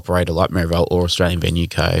an operator like Maryvale or Australian Venue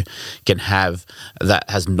Co can have, that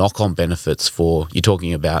has knock-on benefits for, you're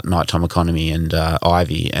talking about nighttime economy and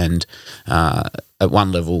Ivy, and at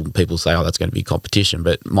one level people say, that's going to be competition,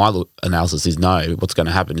 but my analysis is no, what's going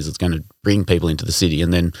to happen is it's going to bring people into the city,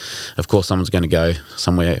 and then of course someone's going to go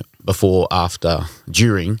somewhere before, after,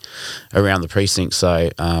 during, around the precinct. So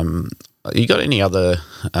you got any other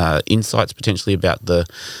insights potentially about the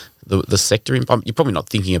sector? You're probably not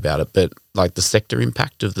thinking about it, but like the sector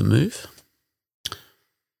impact of the move?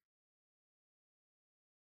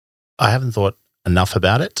 I haven't thought enough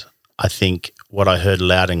about it. I think what I heard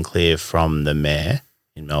loud and clear from the mayor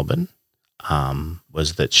in Melbourne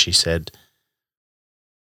was that she said,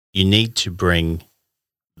 you need to bring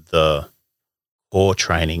the core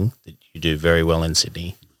training that you do very well in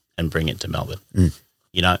Sydney and bring it to Melbourne.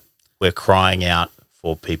 We're crying out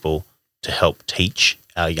for people to help teach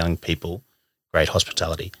our young people great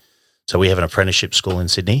hospitality. So we have an apprenticeship school in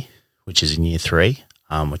Sydney, which is in year 3,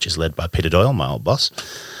 which is led by Peter Doyle, my old boss.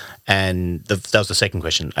 And that was the second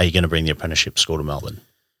question: are you going to bring the apprenticeship school to Melbourne?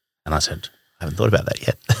 And I said, I haven't thought about that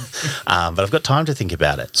yet, but I've got time to think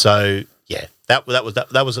about it. So yeah, that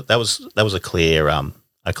was a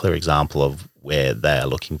clear example of where they are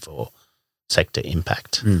looking for sector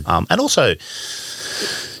impact. And also,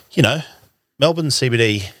 Melbourne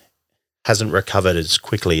CBD hasn't recovered as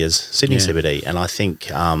quickly as Sydney CBD, and I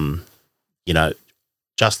think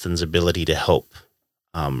Justin's ability to help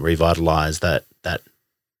revitalise that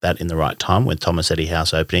in the right time with Thomas Eddy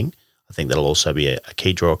House opening, I think that'll also be a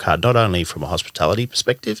key draw card, not only from a hospitality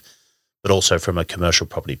perspective, but also from a commercial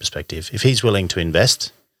property perspective. If he's willing to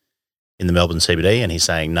invest in the Melbourne CBD and he's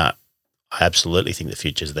saying, no, absolutely think the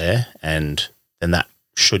future's there, and then that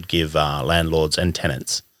should give landlords and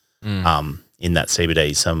tenants in that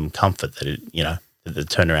CBD some comfort that that the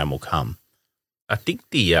turnaround will come. I think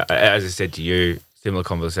as I said to you, similar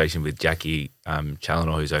conversation with Jackie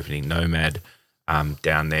Challenor, who's opening Nomad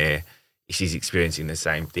down there. She's experiencing the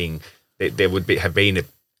same thing. There would have been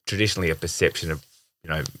traditionally a perception of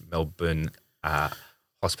Melbourne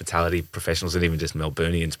hospitality professionals and even just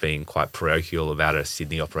Melburnians being quite parochial about a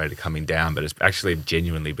Sydney operator coming down, but it's actually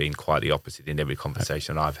genuinely been quite the opposite in every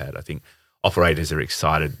conversation I've had. I think operators are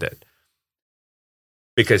excited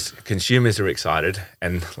because consumers are excited,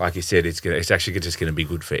 and like you said, it's actually just going to be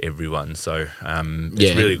good for everyone. So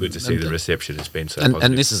it's really good to see the reception has been so positive.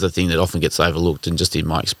 And this is the thing that often gets overlooked, and just in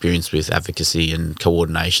my experience with advocacy and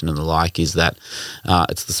coordination and the like, is that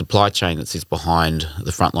it's the supply chain that sits behind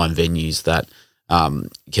the frontline venues that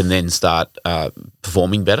can then start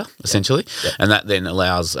performing better, essentially. Yep. And that then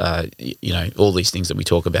allows, all these things that we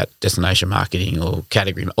talk about, destination marketing or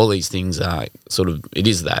category, all these things are it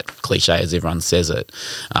is that cliche as everyone says it.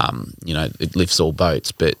 It lifts all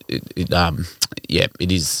boats, but it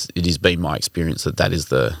is been my experience that is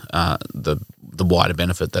the wider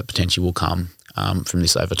benefit that potentially will come from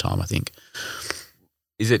this over time, I think.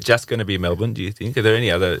 Is it just going to be Melbourne, do you think? Are there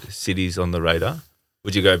any other cities on the radar?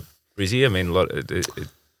 Would you go Brizzy? I mean, a lot.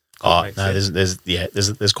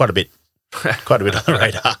 There's quite a bit on the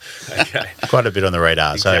radar. Okay, quite a bit on the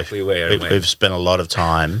radar. Exactly so where we've spent a lot of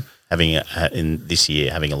time in this year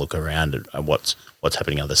having a look around at what's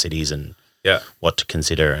happening in other cities and what to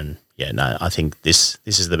consider. And I think this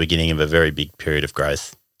is the beginning of a very big period of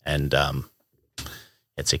growth, and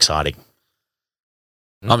it's exciting.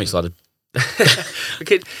 I'm excited.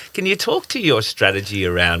 Can you talk to your strategy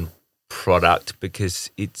around product,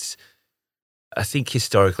 because I think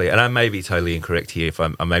historically, and I may be totally incorrect here if I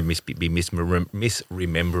may be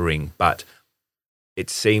misremembering, but it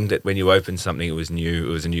seemed that when you opened something, it was new,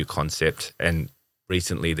 it was a new concept, and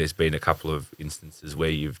recently there's been a couple of instances where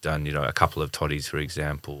you've done, a couple of toddies, for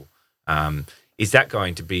example. Is that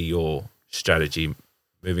going to be your strategy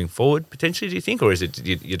moving forward, potentially, do you think, or is it,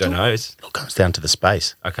 you don't know? It all comes down to the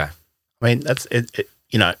space. Okay. I mean, that's it.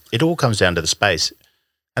 It all comes down to the space.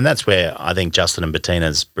 And that's where I think Justin and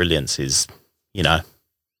Bettina's brilliance is at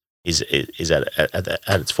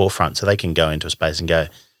its forefront. So they can go into a space and go,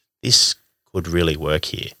 this could really work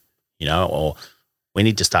here, or we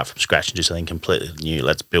need to start from scratch and do something completely new.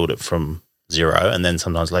 Let's build it from zero. And then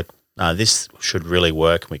sometimes no, this should really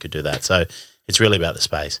work and we could do that. So it's really about the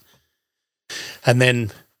space. And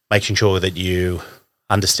then making sure that you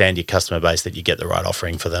understand your customer base, that you get the right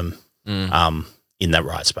offering for them in that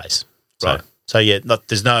right space. Right. So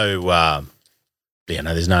there's no,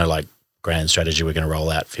 there's no grand strategy. We're going to roll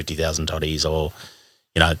out 50,000 toddies, or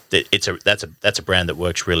that's a brand that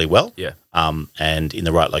works really well. Yeah. And in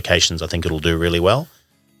the right locations, I think it'll do really well.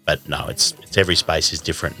 But no, it's every space is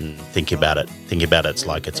different, and think about it. It's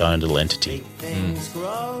like its own little entity. Big things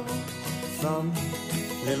grow from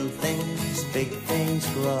little things. Big things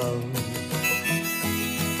grow.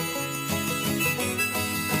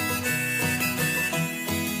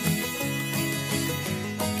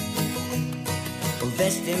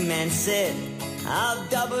 Vesting man said, I'll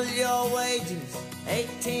double your wages,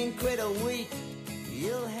 18 quid a week.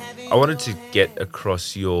 You'll have I wanted to get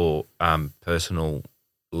across your personal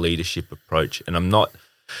leadership approach, and I'm not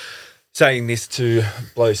saying this to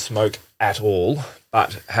blow smoke at all,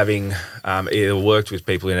 but having either worked with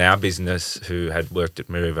people in our business who had worked at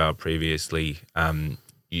Merivale previously,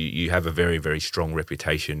 you have a very, very strong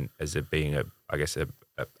reputation as being a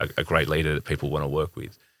great leader that people want to work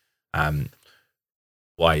with.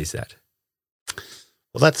 Why is that?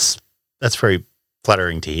 Well, that's very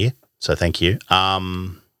flattering to hear. So thank you.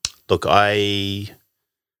 Look, I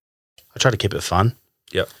try to keep it fun.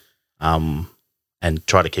 Yep. And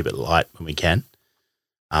try to keep it light when we can.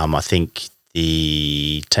 I think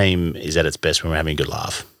the team is at its best when we're having a good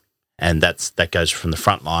laugh, and that goes from the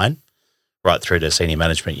front line right through to senior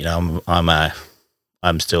management.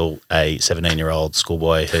 I'm still a 17-year-old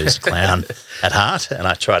schoolboy who's a clown at heart, and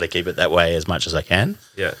I try to keep it that way as much as I can.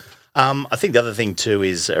 Yeah. I think the other thing too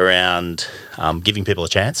is around giving people a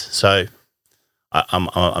chance. So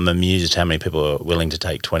I'm amused at how many people are willing to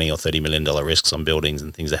take $20 or $30 million risks on buildings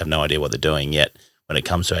and things they have no idea what they're doing. Yet when it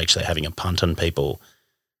comes to actually having a punt on people,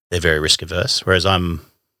 they're very risk averse. Whereas I'm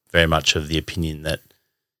very much of the opinion that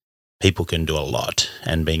people can do a lot,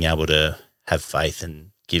 and being able to have faith and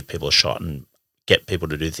give people a shot and get people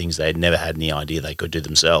to do things they had never had any idea they could do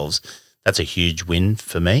themselves, that's a huge win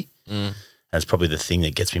for me. And it's probably the thing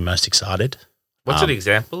that gets me most excited. What's an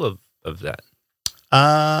example of that?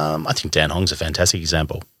 I think Dan Hong's a fantastic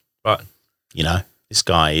example. Right. You know, this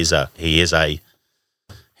guy is a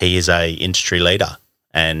industry leader,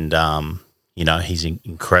 and you know, he's an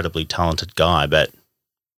incredibly talented guy. But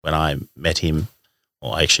when I met him,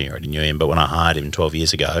 well, actually, I already knew him, but when I hired him 12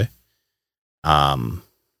 years ago,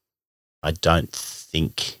 I don't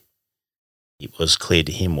think it was clear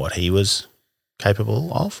to him what he was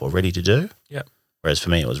capable of or ready to do. Yeah. Whereas for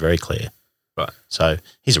me, it was very clear. Right. So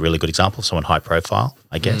he's a really good example of someone high profile,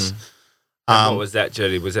 I guess. And what was that,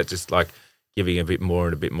 Jody? Was that just like giving a bit more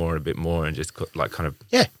and a bit more and a bit more and just like kind of,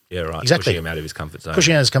 Yeah, right, exactly. pushing him out of his comfort zone?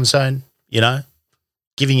 Pushing out his comfort zone, you know,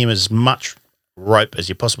 giving him as much rope as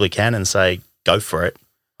you possibly can and say, go for it.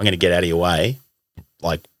 I'm going to get out of your way.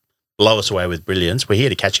 Like, blow us away with brilliance. We're here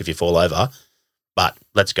to catch you if you fall over, but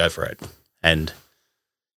let's go for it. And,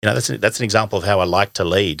 you know, that's an example of how I like to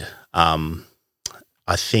lead.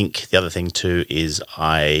 I think the other thing too is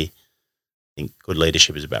I think good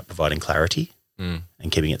leadership is about providing clarity and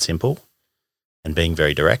keeping it simple and being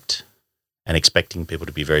very direct and expecting people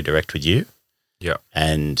to be very direct with you. Yeah.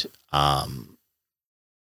 And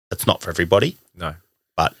that's not for everybody, No.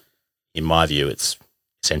 but in my view, it's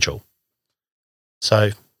essential. So,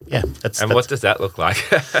 yeah, that's. What does that look like?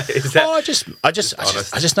 Is that I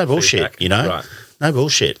just no bullshit. feedback? You know, Right. no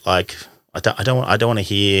bullshit. Like I don't want to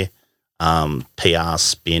hear PR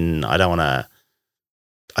spin. I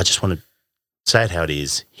just want to say it how it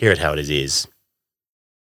is, hear it how it is,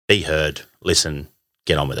 be heard, listen,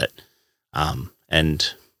 get on with it.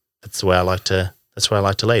 And that's the way I like to. That's the way I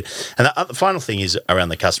like to lead. And the final thing is around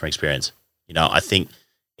the customer experience. You know, I think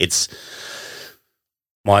it's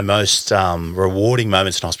my most rewarding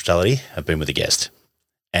moments in hospitality have been with a guest,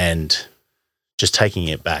 and just taking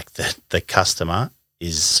it back that the customer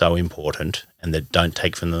is so important, and that don't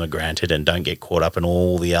take from them for granted, and don't get caught up in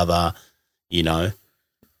all the other, you know,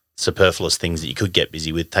 superfluous things that you could get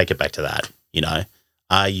busy with. Take it back to that. You know,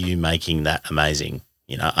 are you making that amazing?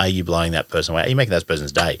 You know, are you blowing that person away? Are you making that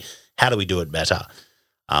person's day? How do we do it better?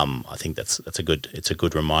 I think it's a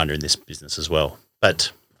good reminder in this business as well.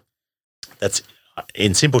 But that's,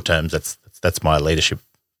 in simple terms, that's my leadership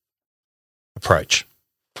approach.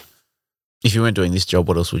 If you weren't doing this job,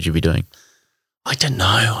 what else would you be doing? I don't know.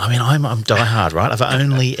 I mean, I'm diehard, right? I've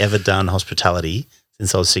only ever done hospitality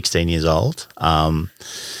since I was 16 years old.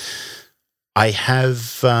 I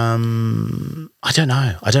have. I don't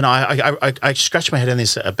know. I scratched my head on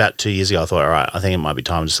this about 2 years ago. I thought, all right, I think it might be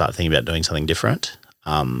time to start thinking about doing something different.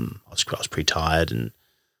 I was pretty tired, and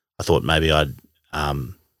I thought maybe I'd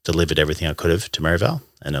delivered everything I could have to Merivale,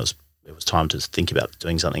 and it was time to think about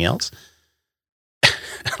doing something else.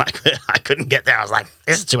 I couldn't get there. I was like,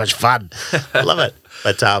 this is too much fun. I love it.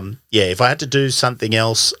 But yeah, if I had to do something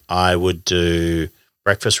else, I would do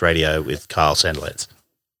breakfast radio with Kyle Sandilands.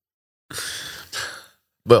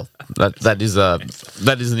 Well, that is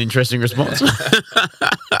an interesting response.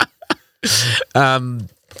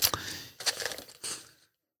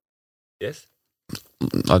 Yes.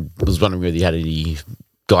 I was wondering whether you had any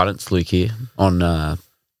guidance, Luke, here on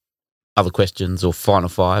other questions or final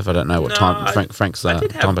five. I don't know what No, time Frank's I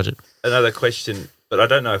did time have budget. another question, but I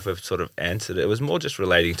don't know if we've sort of answered it. It was more just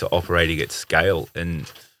relating to operating at scale,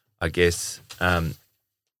 and I guess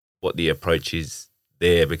what the approach is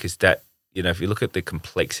there, because that, you know, if you look at the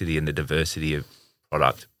complexity and the diversity of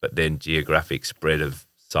product, but then geographic spread of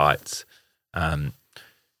sites,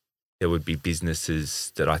 there would be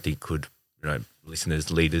businesses that I think could, you know,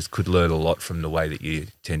 listeners, leaders could learn a lot from the way that you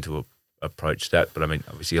tend to approach that. But I mean,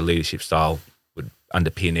 obviously your leadership style would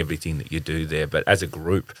underpin everything that you do there. But as a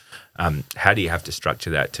group, how do you have to structure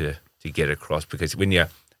that to get across? Because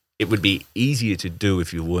it would be easier to do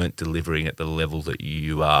if you weren't delivering at the level that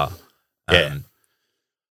you are. Yeah.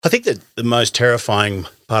 I think that the most terrifying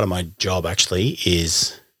part of my job actually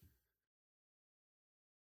is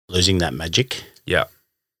losing that magic. Yeah.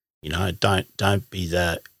 You know, don't be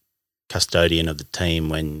the custodian of the team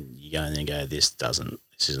when you go in there and go, this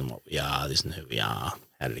isn't what we are, this isn't who we are,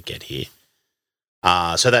 how did it get here?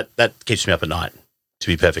 So that keeps me up at night, to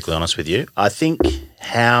be perfectly honest with you. I think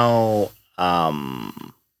how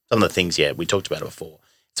some of the things, we talked about it before.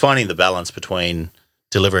 It's finding the balance between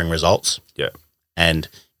delivering results and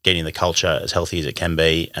getting the culture as healthy as it can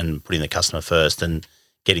be and putting the customer first and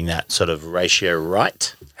getting that sort of ratio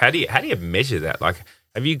right. How do you measure that? Like,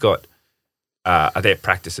 have you got are there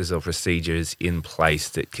practices or procedures in place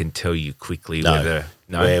that can tell you quickly whether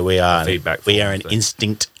where we are feedback? We are an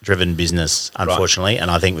instinct-driven business, unfortunately,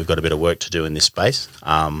 and I think we've got a bit of work to do in this space.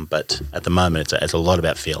 But at the moment, it's a lot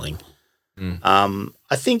about feeling. I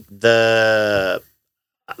think the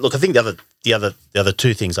other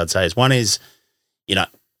two things I'd say is, one is, you know,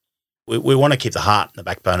 we want to keep the heart and the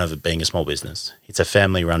backbone of it being a small business. It's a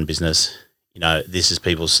family-run business. this is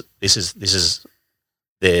people's, this is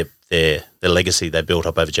their legacy they built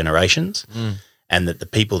up over generations, and that the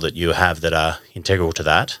people that you have that are integral to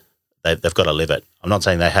that, they've got to live it. I'm not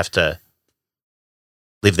saying they have to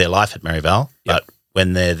live their life at Maryvale, but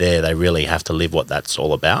when they're there, they really have to live what that's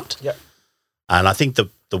all about. Yep. And I think the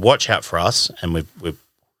watch out for us, and we're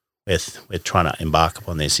trying to embark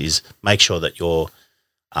upon this, is make sure that your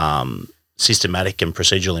systematic and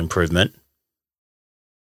procedural improvement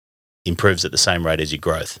improves at the same rate as your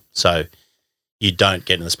growth. So you don't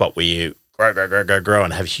get in the spot where you grow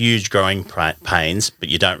and have huge growing pains, but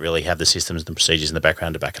you don't really have the systems and the procedures in the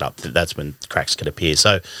background to back it up. That's when cracks can appear.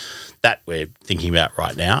 So that we're thinking about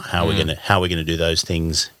right now, how we're gonna do those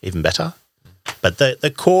things even better. But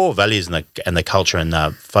the core values and the culture and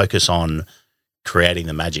the focus on creating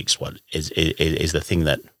the magic's what is the thing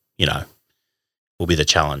that will be the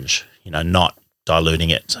challenge. Not diluting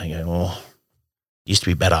it, saying, "Oh, it used to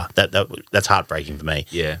be better." That's heartbreaking for me.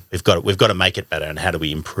 Yeah, we've got to make it better. And how do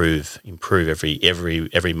we improve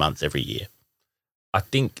every month, every year? I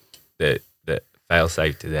think that fail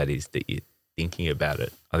safe to that is that you're thinking about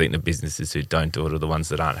it. I think the businesses who don't do it are the ones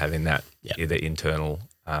that aren't having that either internal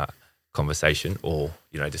conversation or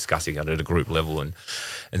discussing it at a group level and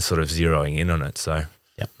sort of zeroing in on it. So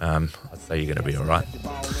I'd say you're going to be all right.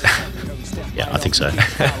 Yeah, I think so.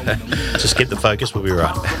 Just keep the focus, we'll be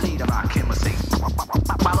right.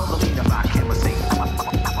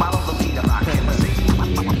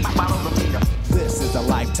 This is a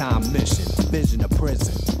lifetime mission, vision of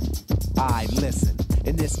prison. I listen.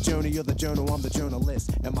 In this journey, you're the journal, I'm the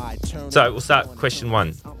journalist. Am I turning? So we'll start question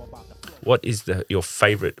 1. What is your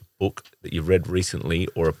favourite book that you've read recently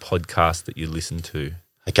or a podcast that you listen to?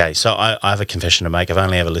 Okay, so I have a confession to make. I've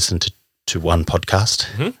only ever listened to one podcast,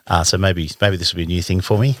 so maybe this will be a new thing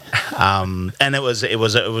for me. And it was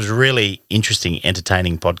a really interesting,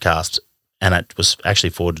 entertaining podcast, and it was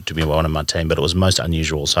actually forwarded to me by one of my team, but it was most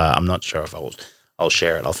unusual. So I'm not sure if I'll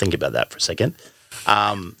share it. I'll think about that for a second.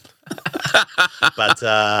 But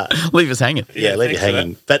Leave us hanging. Yeah, leave you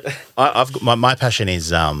hanging. But I've got my passion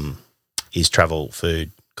is travel,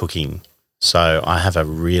 food, cooking. So I have a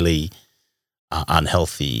really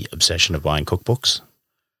unhealthy obsession of buying cookbooks.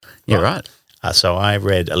 Yeah, right. So I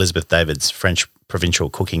read Elizabeth David's French Provincial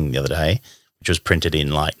Cooking the other day, which was printed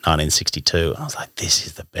in like 1962. I was like, this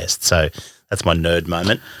is the best. So that's my nerd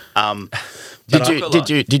moment.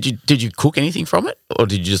 Did you cook anything from it, or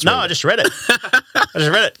did you just? No, I just read it. I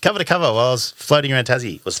just read it cover to cover while I was floating around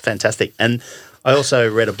Tassie. It was fantastic. And I also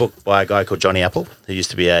read a book by a guy called Johnny Apple, who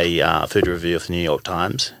used to be a food reviewer for the New York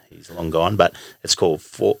Times. He's long gone, but it's called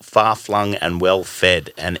Far Flung and Well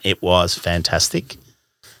Fed, and it was fantastic.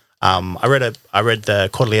 I read the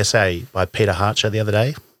quarterly essay by Peter Harcher the other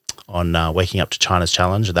day on waking up to China's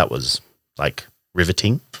challenge. That was like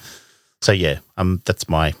riveting. So yeah, that's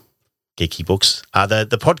my geeky books.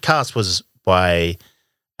 The podcast was by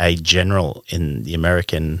a general in the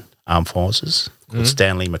American Armed Forces called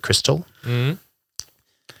Stanley McChrystal. Mm-hmm.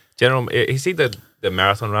 General, is he the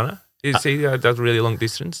marathon runner? Is he does really long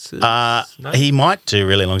distance? No? He might do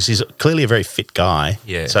really long. He's clearly a very fit guy.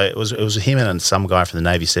 Yeah. So it was him and some guy from the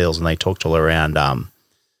Navy SEALs, and they talked all around,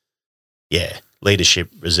 leadership,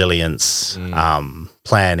 resilience,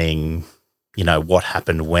 planning. What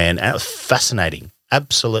happened when. And it was fascinating,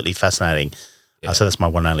 absolutely fascinating. Yeah. So that's my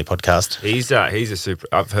one and only podcast. He's a super.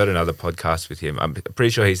 I've heard another podcast with him. I'm pretty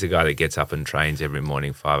sure he's the guy that gets up and trains every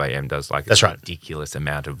morning, 5 a.m. Does like that's right, ridiculous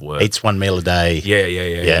amount of work. Eats one meal a day.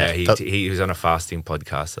 Yeah. He was on a fasting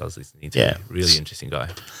podcast I was listening to. Yeah, really interesting guy.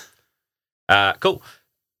 Cool.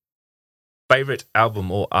 Favorite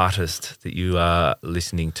album or artist that you are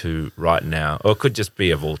listening to right now, or it could just be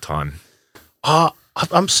of all time?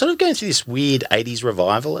 I'm sort of going through this weird 80s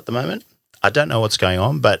revival at the moment. I don't know what's going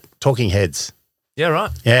on, but Talking Heads. Yeah,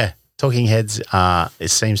 right. Yeah, Talking Heads. It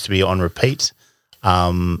seems to be on repeat.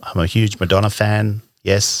 I'm a huge Madonna fan.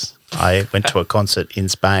 Yes, I went to a concert in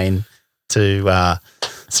Spain to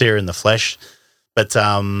see her in the flesh. But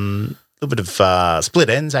a little bit of Split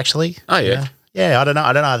Ends, actually. Oh yeah. Yeah, I don't know.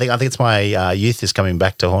 I think it's my youth is coming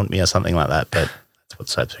back to haunt me or something like that. But that's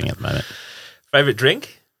what's happening at the moment. Favorite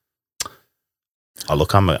drink? Oh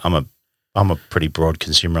look, I'm a pretty broad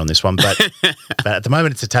consumer on this one, but at the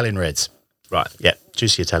moment it's Italian Reds. Right. Yeah,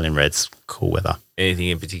 juicy Italian Reds, cool weather. Anything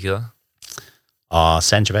in particular?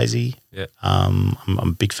 Sangiovese. Yeah. I'm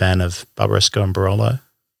a big fan of Barbaresco and Barolo.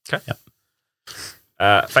 Okay.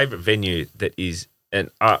 Yep. Favorite venue that is, and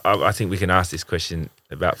I think we can ask this question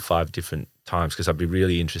about 5 different times because I'd be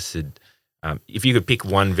really interested. If you could pick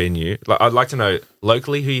one venue, I'd like to know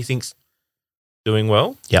locally who you think's doing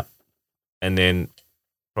well. Yep. And then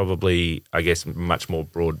probably, I guess, much more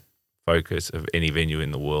broad focus of any venue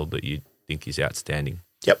in the world that you think is outstanding?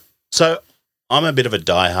 Yep. So I'm a bit of a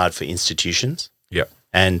diehard for institutions. Yep.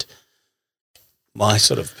 And my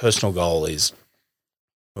sort of personal goal is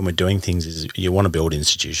when we're doing things is you want to build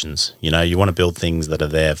institutions. You know, you want to build things that are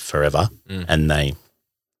there forever and they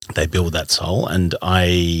build that soul. And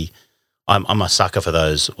I'm a sucker for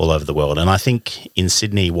those all over the world. And I think in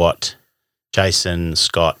Sydney what Jason,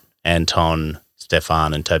 Scott, Anton,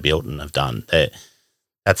 Stefan and Toby Hilton have done,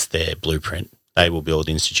 that's their blueprint. They will build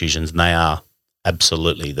institutions and they are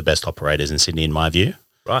absolutely the best operators in Sydney in my view.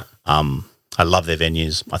 Right. I love their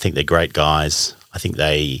venues. I think they're great guys. I think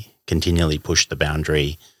they continually push the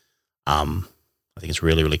boundary. I think it's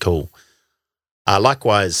really, really cool.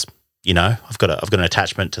 Likewise, you know, I've got an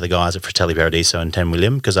attachment to the guys at Fratelli Paradiso and 10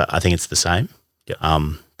 William because I think it's the same. Yep.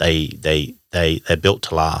 They're built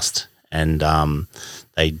to last and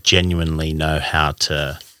they genuinely know how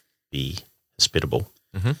to be hospitable.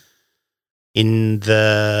 Mm-hmm.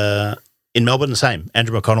 In Melbourne, the same.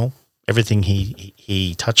 Andrew McConnell, everything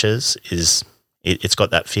he touches it's got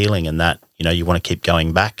that feeling and that, you know, you want to keep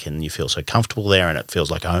going back and you feel so comfortable there and it feels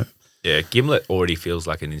like home. Yeah, Gimlet already feels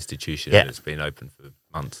like an institution Yeah. and it's been open for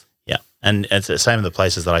months. Yeah, and it's the same in the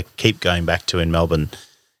places that I keep going back to in Melbourne.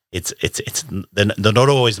 They're not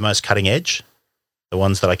always the most cutting edge, the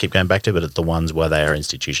ones that I keep going back to, but it's the ones where they are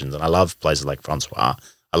institutions. And I love places like Francois.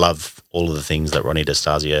 I love all of the things that Ronnie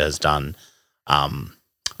D'Estasia has done.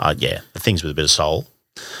 The things with a bit of soul.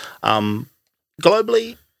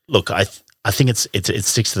 Globally, look, I think it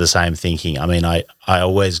sticks to the same thinking. I mean, I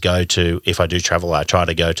always go to, if I do travel, I try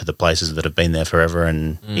to go to the places that have been there forever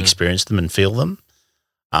and experience them and feel them.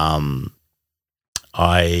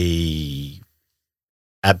 I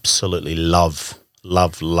absolutely love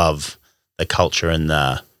the culture and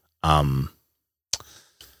the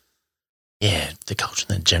culture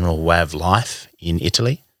and the general way of life in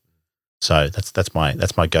Italy. So that's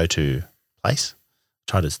my go-to place.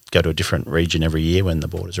 Try to go to a different region every year when the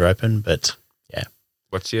borders are open, but yeah.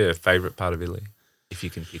 What's your favourite part of Italy, if you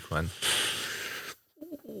can pick one?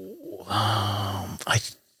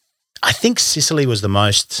 I think Sicily was the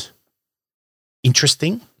most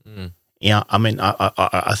interesting. Yeah, I mean,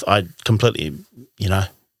 I completely, you know,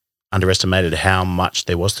 underestimated how much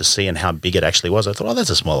there was to see and how big it actually was. I thought, oh, that's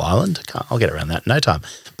a small island. I'll get around that in no time.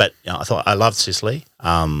 But you know, I thought I loved Sicily.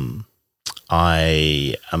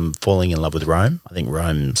 I am falling in love with Rome. I think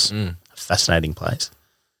Rome's a fascinating place.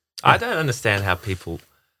 I don't understand how people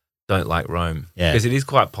don't like Rome. Yeah. Because it is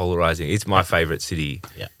quite polarizing. It's my favourite city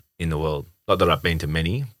Yeah. in the world. Not that I've been to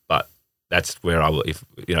many, but that's where I will, if,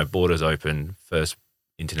 you know, borders open, first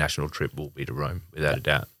international trip will be to Rome, without a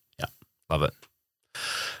doubt. Yeah. Love it.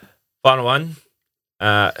 Final one.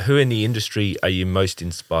 Who in the industry are you most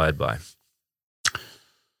inspired by?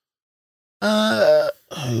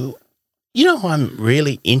 You know who I'm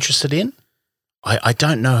really interested in? I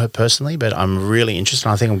don't know her personally, but I'm really interested.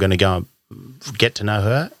 I think I'm going to go and get to know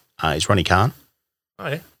her. Is Ronnie Khan. Oh,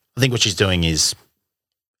 yeah. I think what she's doing is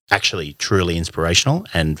actually truly inspirational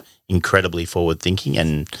and incredibly forward-thinking,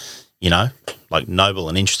 and you know, like noble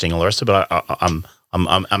and interesting, all the rest of it. But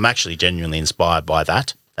I'm actually genuinely inspired by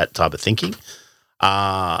that type of thinking.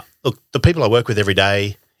 Look, the people I work with every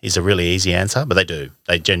day is a really easy answer, but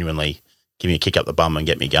they genuinely give me a kick up the bum and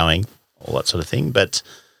get me going, all that sort of thing. But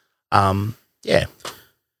yeah,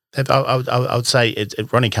 I would say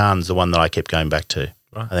Ronnie Khan's the one that I keep going back to.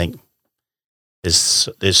 Right. I think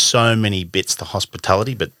there's so many bits to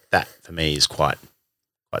hospitality, but that for me is quite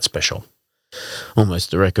special.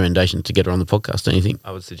 Almost a recommendation to get her on the podcast, don't you think?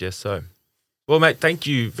 I would suggest so. Well, mate, thank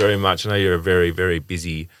you very much. I know you're a very, very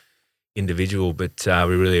busy individual, but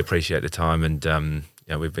we really appreciate the time, and you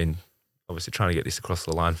know, we've been obviously trying to get this across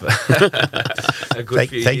the line for a good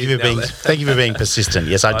few thank you years for now. being thank you for being persistent.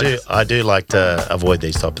 Yes, I do like to avoid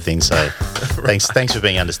these type of things. So thanks for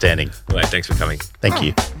being understanding. Mate, thanks for coming. Thank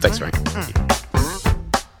you. Thanks, Frank.